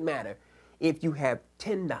doesn't matter if you have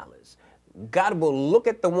 $10. God will look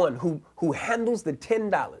at the one who handles the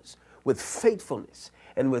 $10 with faithfulness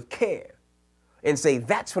and with care and say,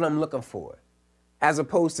 that's what I'm looking for, as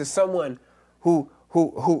opposed to someone who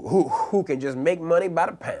can just make money by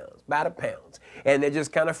the pounds, and they're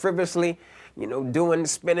just kind of frivolously,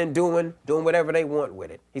 spending, doing whatever they want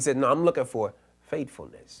with it. He said, no, I'm looking for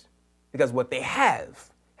faithfulness, because what they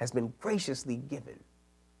have has been graciously given.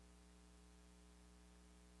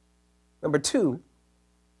 Number two,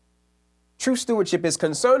 true stewardship is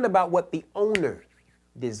concerned about what the owner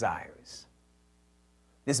desires.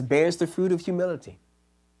 This bears the fruit of humility.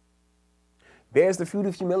 Bears the fruit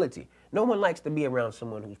of humility. No one likes to be around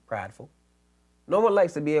someone who's prideful. No one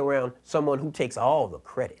likes to be around someone who takes all the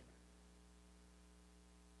credit,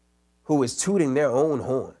 who is tooting their own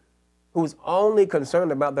horn, who is only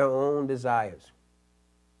concerned about their own desires.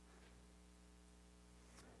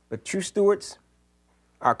 But true stewards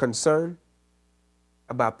are concerned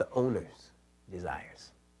about the owner's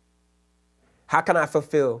desires. How can I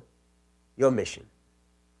fulfill your mission?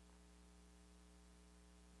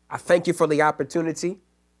 I thank you for the opportunity.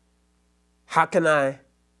 How can I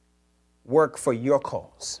work for your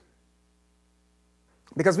cause?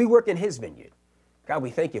 Because we work in his vineyard. God, we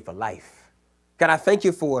thank you for life. God, I thank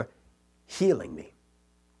you for healing me.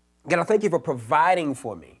 God, I thank you for providing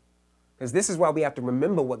for me. Because this is why we have to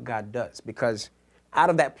remember what God does. Because out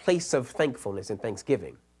of that place of thankfulness and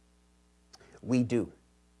thanksgiving, we do.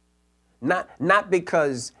 Not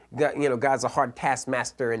because God, God's a hard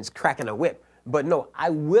taskmaster and is cracking a whip, but no,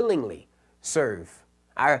 I willingly serve.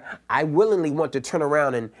 I willingly want to turn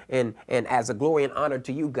around and as a glory and honor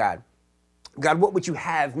to you, God. God, what would you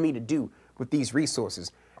have me to do with these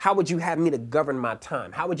resources? How would you have me to govern my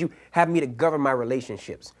time? How would you have me to govern my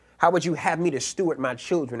relationships? How would you have me to steward my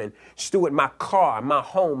children and steward my car, my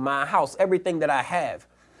home, my house, everything that I have?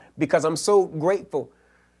 Because I'm so grateful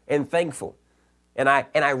and thankful. And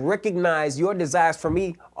I recognize your desires for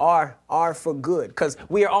me are for good, because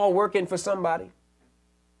we are all working for somebody.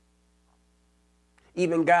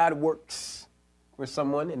 Even God works for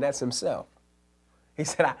someone, and that's himself. He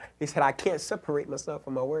said, I can't separate myself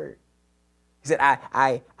from my word. He said,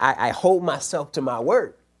 I hold myself to my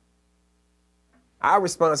word. Our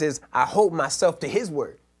response is, I hold myself to his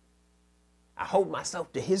word. I hold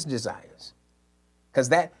myself to his desires. Because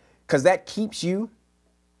that keeps you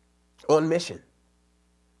on mission.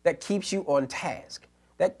 That keeps you on task.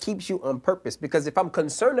 That keeps you on purpose. Because if I'm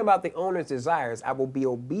concerned about the owner's desires, I will be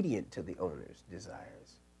obedient to the owner's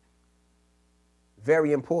desires.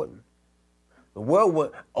 Very important. The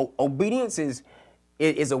world, obedience is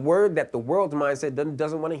a word that the world's mindset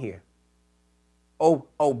doesn't want to hear.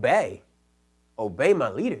 Obey my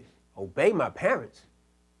leaders. Obey my parents.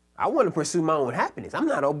 I want to pursue my own happiness.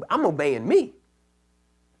 I'm obeying me.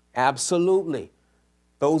 Absolutely.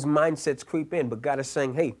 Those mindsets creep in, but God is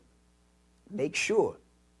saying, hey, make sure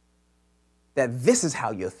that this is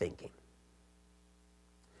how you're thinking.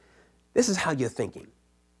 This is how you're thinking.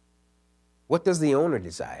 What does the owner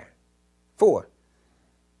desire? 4,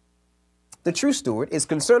 the true steward is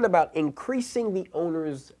concerned about increasing the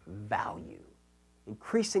owner's value.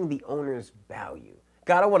 Increasing the owner's value.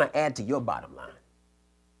 God, I want to add to your bottom line.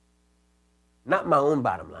 Not my own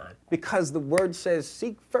bottom line. Because the word says,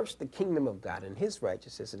 seek first the kingdom of God and his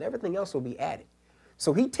righteousness, and everything else will be added.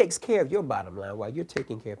 So he takes care of your bottom line while you're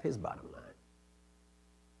taking care of his bottom line.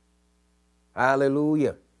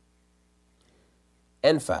 Hallelujah.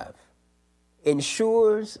 And 5,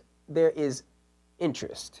 ensures there is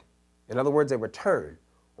interest. In other words, a return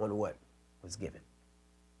on what was given.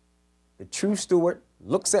 The true steward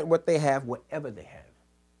looks at what they have, whatever they have,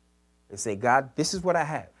 and say, God, this is what I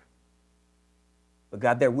have. But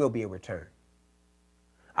God, there will be a return.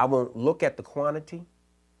 I won't look at the quantity.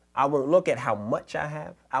 I won't look at how much I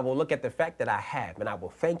have. I will look at the fact that I have, and I will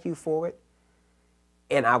thank you for it.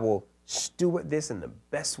 And I will steward this in the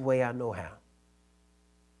best way I know how.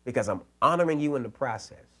 Because I'm honoring you in the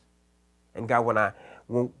process. And God,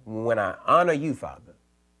 when I honor you, Father,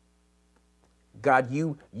 God,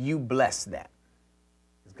 you bless that.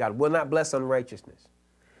 God will not bless unrighteousness,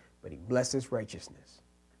 but he blesses righteousness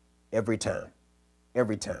every time.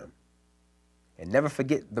 Every time. And never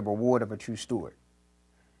forget the reward of a true steward.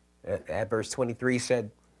 At verse 23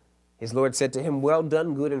 said, his Lord said to him, well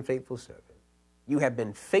done, good and faithful servant. You have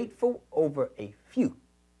been faithful over a few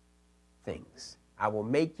things. I will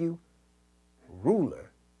make you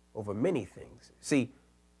ruler over many things. See,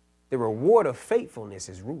 the reward of faithfulness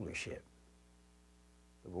is rulership.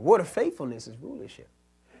 The reward of faithfulness is rulership.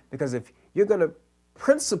 Because if you're going to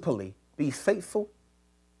principally be faithful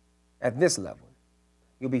at this level,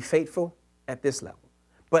 you'll be faithful at this level.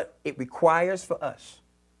 But it requires for us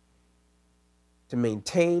to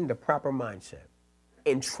maintain the proper mindset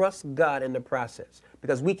and trust God in the process,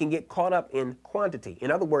 because we can get caught up in quantity.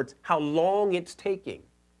 In other words, how long it's taking,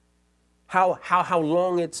 how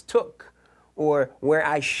long it's took, or where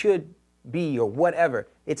I should be, or whatever.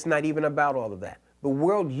 It's not even about all of that. The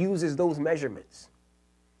world uses those measurements.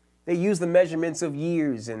 They use the measurements of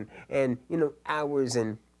years and hours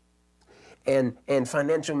and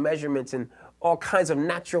financial measurements and all kinds of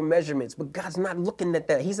natural measurements. But God's not looking at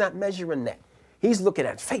that. He's not measuring that. He's looking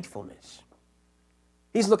at faithfulness.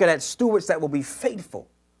 He's looking at stewards that will be faithful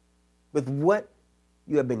with what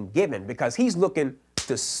you have been given, because he's looking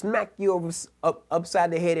to smack you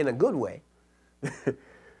upside the head in a good way,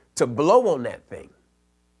 to blow on that thing.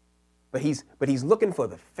 But he's looking for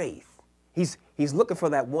the faith. He's looking for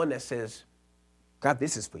that one that says, God,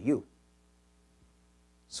 this is for you.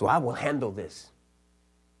 So I will handle this.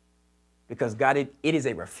 Because God, it is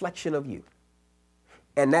a reflection of you.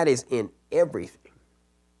 And that is in everything.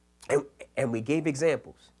 And we gave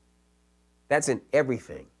examples. That's in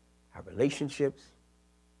everything. Our relationships,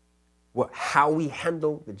 how we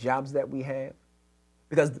handle the jobs that we have.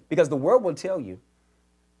 Because the world will tell you,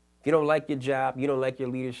 if you don't like your job, you don't like your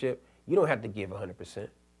leadership, you don't have to give 100%.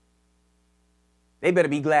 They better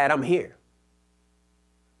be glad I'm here.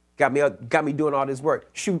 Got me doing all this work.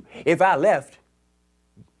 Shoot, if I left,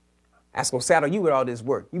 that's going to saddle you with all this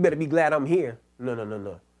work. You better be glad I'm here.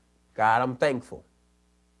 No. God, I'm thankful.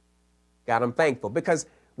 God, I'm thankful. Because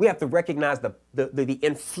we have to recognize the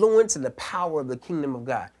influence and the power of the kingdom of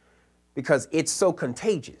God. Because it's so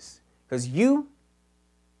contagious. Because you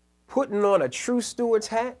putting on a true steward's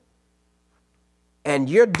hat, and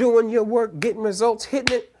you're doing your work, getting results,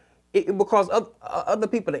 hitting it will cause other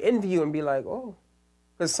people to envy you and be like, oh,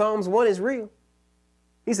 because Psalms 1 is real.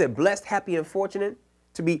 He said, blessed, happy, and fortunate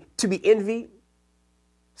to be envied.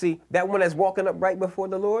 See, that one that's walking up right before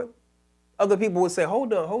the Lord, other people would say,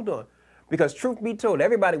 hold on. Because truth be told,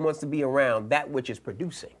 everybody wants to be around that which is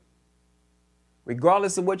producing.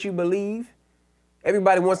 Regardless of what you believe,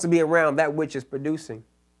 everybody wants to be around that which is producing.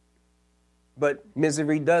 But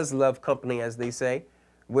misery does love company, as they say,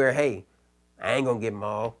 where, hey, I ain't going to give them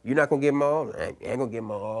all. You're not going to give them all. I ain't going to give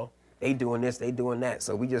them all. They doing this, they doing that.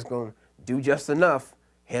 So we just going to do just enough.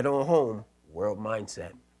 Head on home. World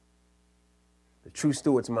mindset. The true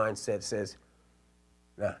steward's mindset says,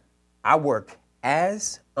 nah, I work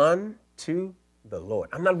as unto the Lord.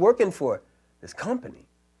 I'm not working for this company.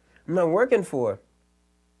 I'm not working for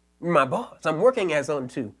my boss. I'm working as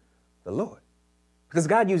unto the Lord. Because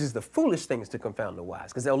God uses the foolish things to confound the wise.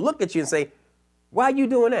 Because they'll look at you and say, why are you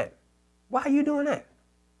doing that? Why are you doing that?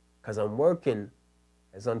 Because I'm working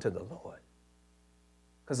as unto the Lord.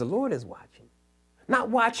 Because the Lord is watching. Not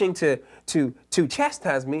watching to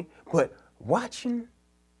chastise me, but watching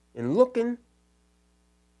and looking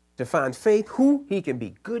to find faith, who he can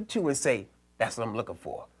be good to and say, that's what I'm looking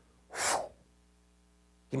for. Whew.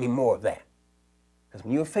 Give me more of that. Because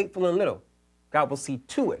when you're faithful in little, God will see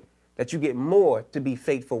to it that you get more to be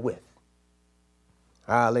faithful with.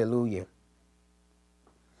 Hallelujah.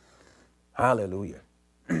 Hallelujah.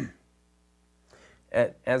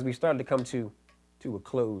 As we started to come to a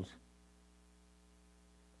close,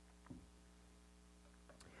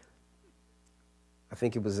 I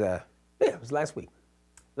think it was it was last week.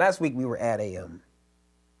 Last week we were at a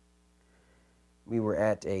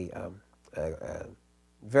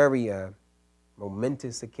very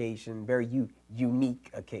momentous occasion, very unique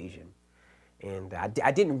occasion, and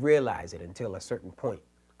I didn't realize it until a certain point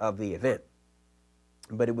of the event.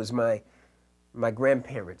 But it was my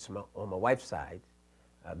grandparents on my wife's side,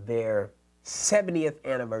 their 70th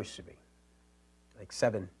anniversary, like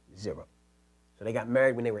 70. So they got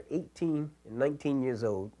married when they were 18 and 19 years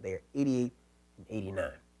old. They're 88 and 89.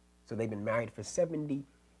 So they've been married for 70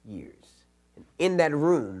 years. And in that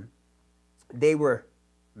room, they were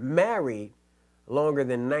married longer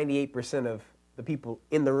than 98% of the people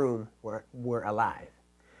in the room were alive.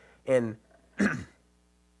 And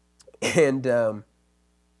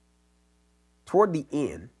toward the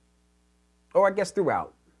end, or I guess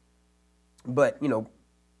throughout, but,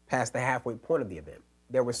 past the halfway point of the event,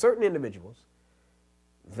 there were certain individuals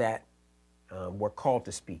that were called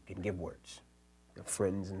to speak and give words,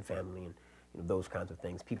 friends and family and those kinds of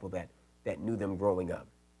things, people that knew them growing up.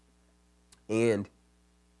 And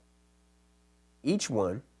each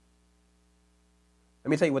one, let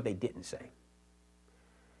me tell you what they didn't say.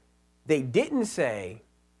 They didn't say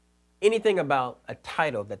anything about a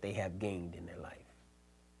title that they have gained in their life.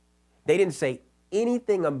 They didn't say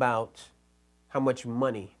anything about how much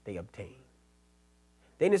money they obtained.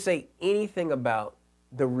 They didn't say anything about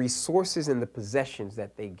the resources and the possessions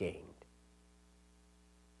that they gained.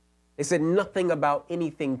 They said nothing about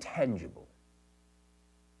anything tangible.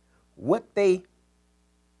 What they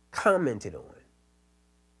commented on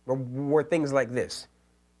were things like this.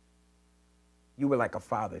 You were like a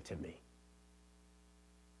father to me.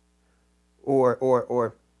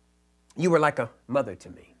 Or you were like a mother to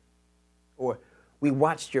me. Or we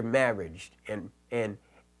watched your marriage and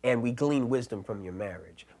we gleaned wisdom from your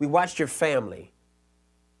marriage. We watched your family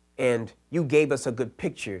and you gave us a good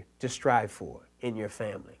picture to strive for in your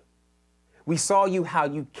family. We saw you how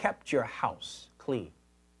you kept your house clean.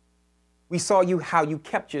 We saw you how you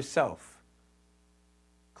kept yourself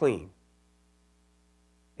clean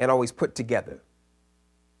and always put together.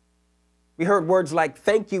 We heard words like,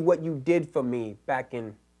 thank you what you did for me back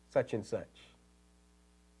in such and such.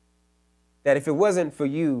 That if it wasn't for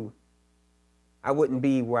you, I wouldn't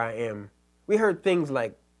be where I am. We heard things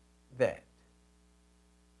like that.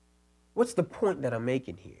 What's the point that I'm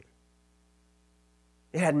making here?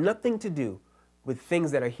 It had nothing to do with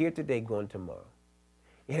things that are here today, going tomorrow.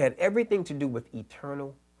 It had everything to do with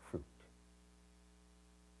eternal fruit.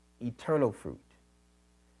 Eternal fruit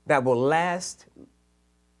that will last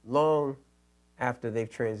long after they've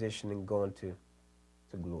transitioned and gone to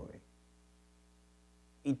glory.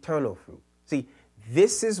 Eternal fruit. See,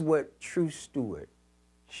 this is what true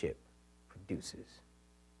stewardship produces.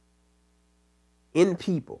 In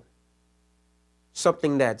people,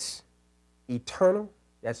 something that's eternal,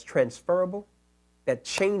 that's transferable, that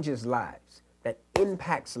changes lives, that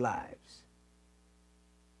impacts lives.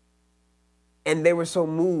 And they were so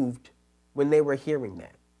moved when they were hearing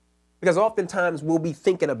that. Because oftentimes we'll be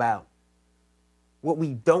thinking about what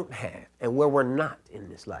we don't have and where we're not in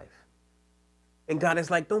this life. And God is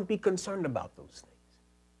like, don't be concerned about those things.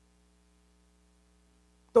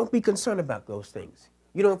 Don't be concerned about those things.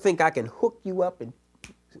 You don't think I can hook you up and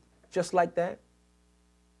just like that?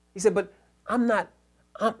 He said, but I'm not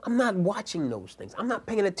watching those things. I'm not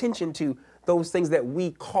paying attention to those things that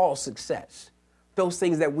we call success. Those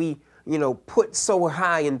things that we, put so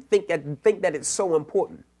high and think that it's so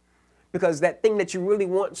important. Because that thing that you really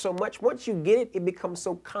want so much, once you get it, it becomes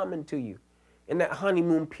so common to you. In that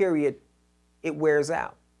honeymoon period, it wears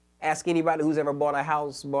out. Ask anybody who's ever bought a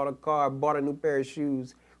house, bought a car, bought a new pair of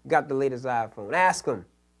shoes, got the latest iPhone. Ask them.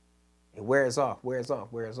 It wears off, wears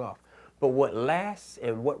off, wears off. But what lasts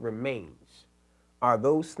and what remains are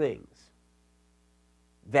those things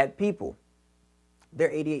that people,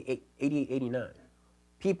 they're 88, 89.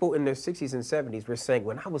 People in their 60s and 70s were saying,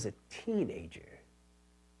 when I was a teenager,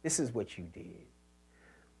 this is what you did.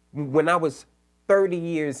 When I was 30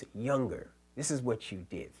 years younger, this is what you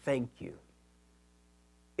did. Thank you.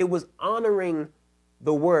 It was honoring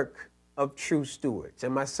the work of true stewards.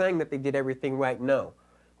 Am I saying that they did everything right? No.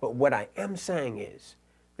 But what I am saying is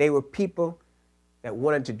they were people that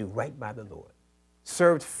wanted to do right by the Lord,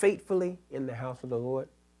 served faithfully in the house of the Lord,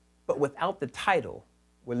 but without the title,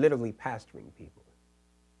 were literally pastoring people.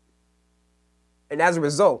 And as a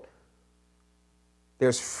result,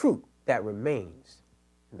 there's fruit that remains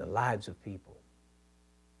in the lives of people.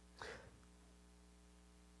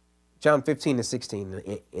 John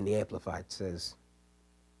 15:16 in the Amplified says,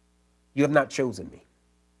 you have not chosen me,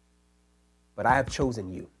 but I have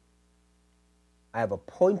chosen you. I have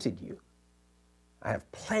appointed you. I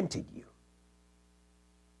have planted you,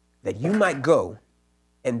 that you might go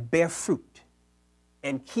and bear fruit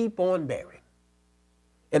and keep on bearing,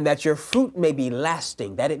 and that your fruit may be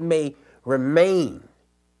lasting, that it may remain,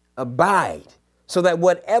 abide, so that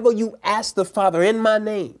whatever you ask the Father in my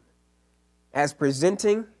name, as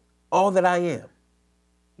presenting all that I am,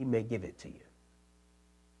 he may give it to you.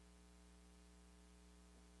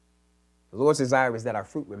 The Lord's desire is that our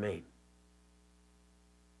fruit remain.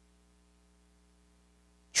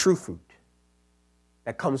 True fruit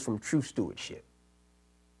that comes from true stewardship,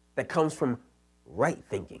 that comes from right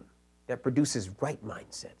thinking, that produces right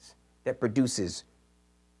mindsets, that produces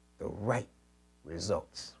the right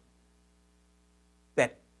results,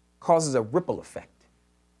 that causes a ripple effect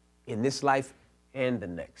in this life and the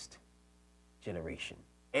next generation,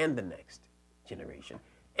 and the next generation,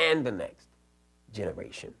 and the next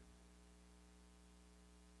generation.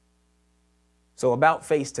 So about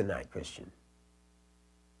face tonight, Christian,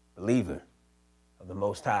 believer of the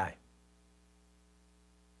Most High,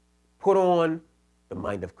 put on the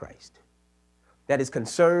mind of Christ that is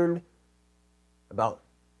concerned about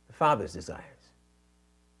the Father's desires,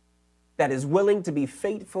 that is willing to be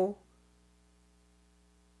faithful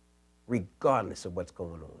regardless of what's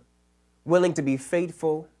going on, willing to be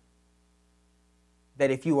faithful that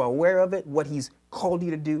if you are aware of it, what he's called you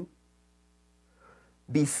to do,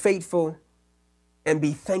 be faithful and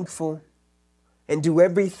be thankful and do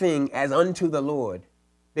everything as unto the Lord,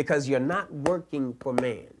 because you're not working for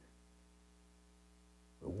man.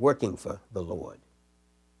 You're working for the Lord.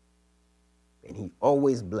 And he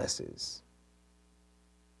always blesses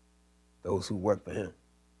those who work for him.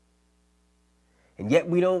 And yet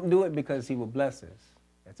we don't do it because he will bless us.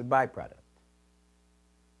 That's a byproduct.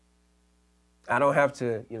 I don't have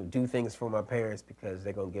to, do things for my parents because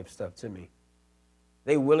they're going to give stuff to me.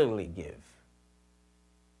 They willingly give.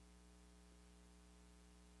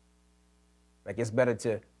 Like, it's better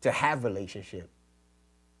to have relationship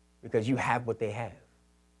because you have what they have.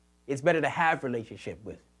 It's better to have relationship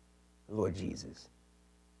with the Lord Jesus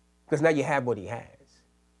because now you have what he has.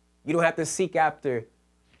 You don't have to seek after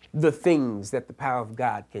the things that the power of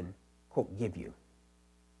God can, quote, give you.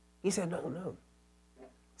 He said, no. He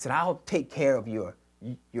said, I'll take care of your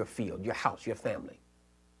field, your house, your family.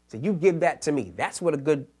 So you give that to me. That's what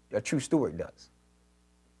a true steward does.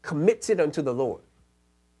 Commits it unto the Lord.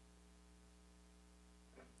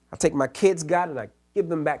 I take my kids, God, and I give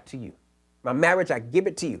them back to you. My marriage, I give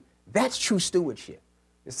it to you. That's true stewardship.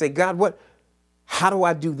 You say, God, how do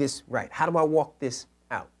I do this right? How do I walk this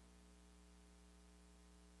out?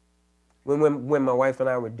 When my wife and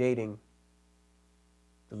I were dating,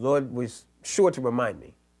 the Lord was sure to remind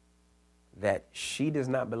me that she does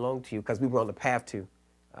not belong to you, because we were on the path to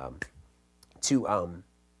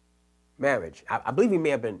marriage. I believe we may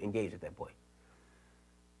have been engaged at that point.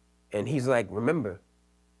 And he's like, remember,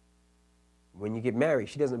 when you get married,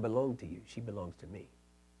 she doesn't belong to you. She belongs to me.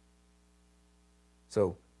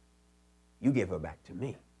 So you give her back to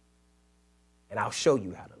me, and I'll show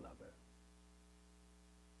you how to love her.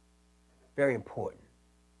 Very important.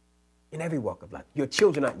 In every walk of life. Your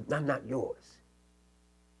children are not yours.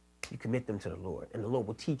 You commit them to the Lord, and the Lord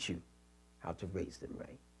will teach you how to raise them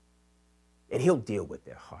right. And he'll deal with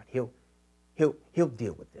their heart. He'll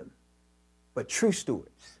deal with them. But true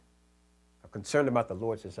stewards are concerned about the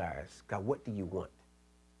Lord's desires. God, what do you want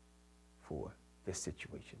for this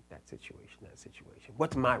situation, that situation, that situation?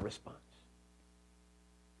 What's my response?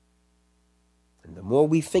 And the more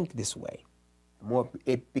we think this way, the more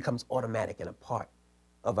it becomes automatic and a part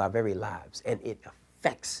of our very lives, and it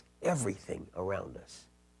affects everything around us.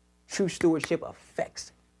 True stewardship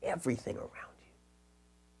affects everything around you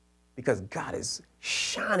because God is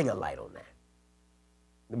shining a light on that.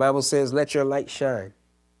 The Bible says, let your light shine.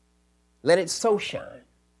 Let it so shine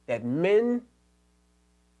that men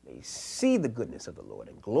may see the goodness of the Lord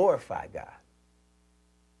and glorify God.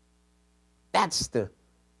 That's the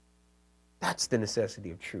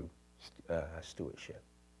necessity of true stewardship,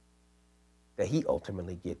 that he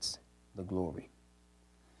ultimately gets the glory.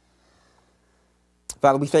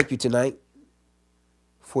 Father, we thank you tonight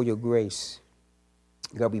for your grace.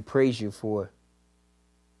 God, we praise you for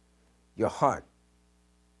your heart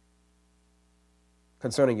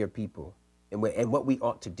concerning your people and what we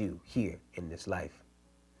ought to do here in this life.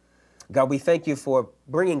 God, we thank you for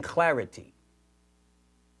bringing clarity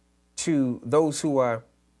to those who are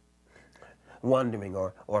wondering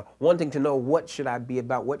or wanting to know, what should I be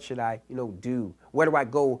about? What should I, do? Where do I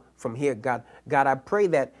go from here? God, I pray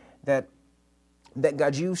that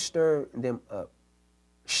God, you stir them up,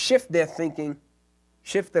 shift their thinking,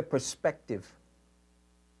 shift their perspective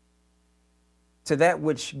to that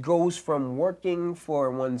which goes from working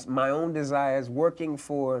for my own desires, working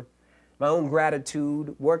for my own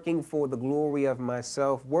gratitude, working for the glory of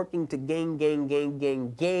myself, working to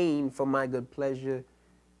gain for my good pleasure,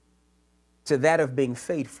 to that of being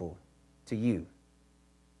faithful to you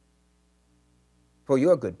for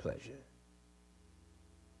your good pleasure,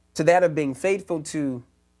 to that of being faithful to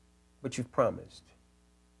what you've promised,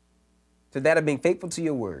 to that of being faithful to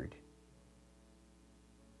your word,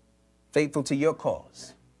 faithful to your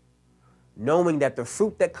cause, knowing that the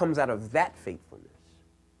fruit that comes out of that faithfulness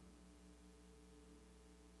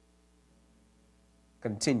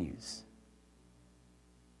continues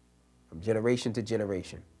from generation to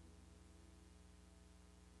generation.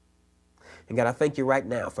 And God, I thank you right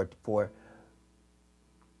now for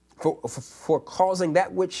causing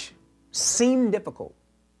that which seemed difficult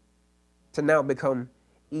to now become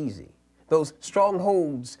easy. Those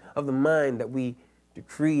strongholds of the mind that we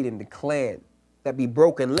decreed and declared that be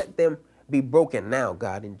broken, let them be broken now,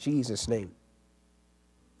 God, in Jesus' name.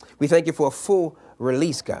 We thank you for a full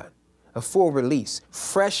release, God, a full release,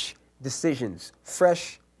 fresh decisions,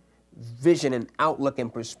 fresh vision and outlook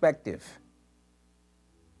and perspective.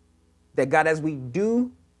 That God, as we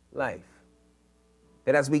do life,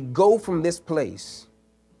 that as we go from this place,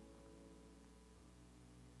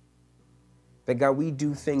 that God, we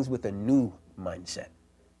do things with a new mindset,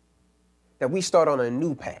 that we start on a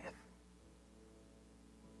new path,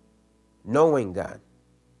 knowing, God,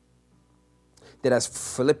 that as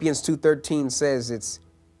Philippians 2:13 says,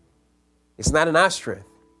 it's not in our strength,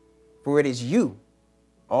 for it is you,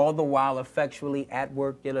 all the while effectually at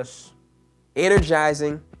work in us,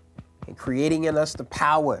 energizing and creating in us the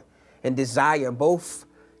power and desire both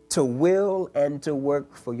to will and to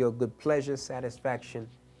work for your good pleasure, satisfaction,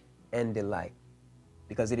 and delight.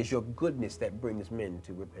 Because it is your goodness that brings men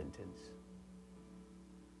to repentance.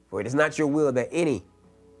 For it is not your will that any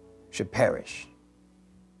should perish,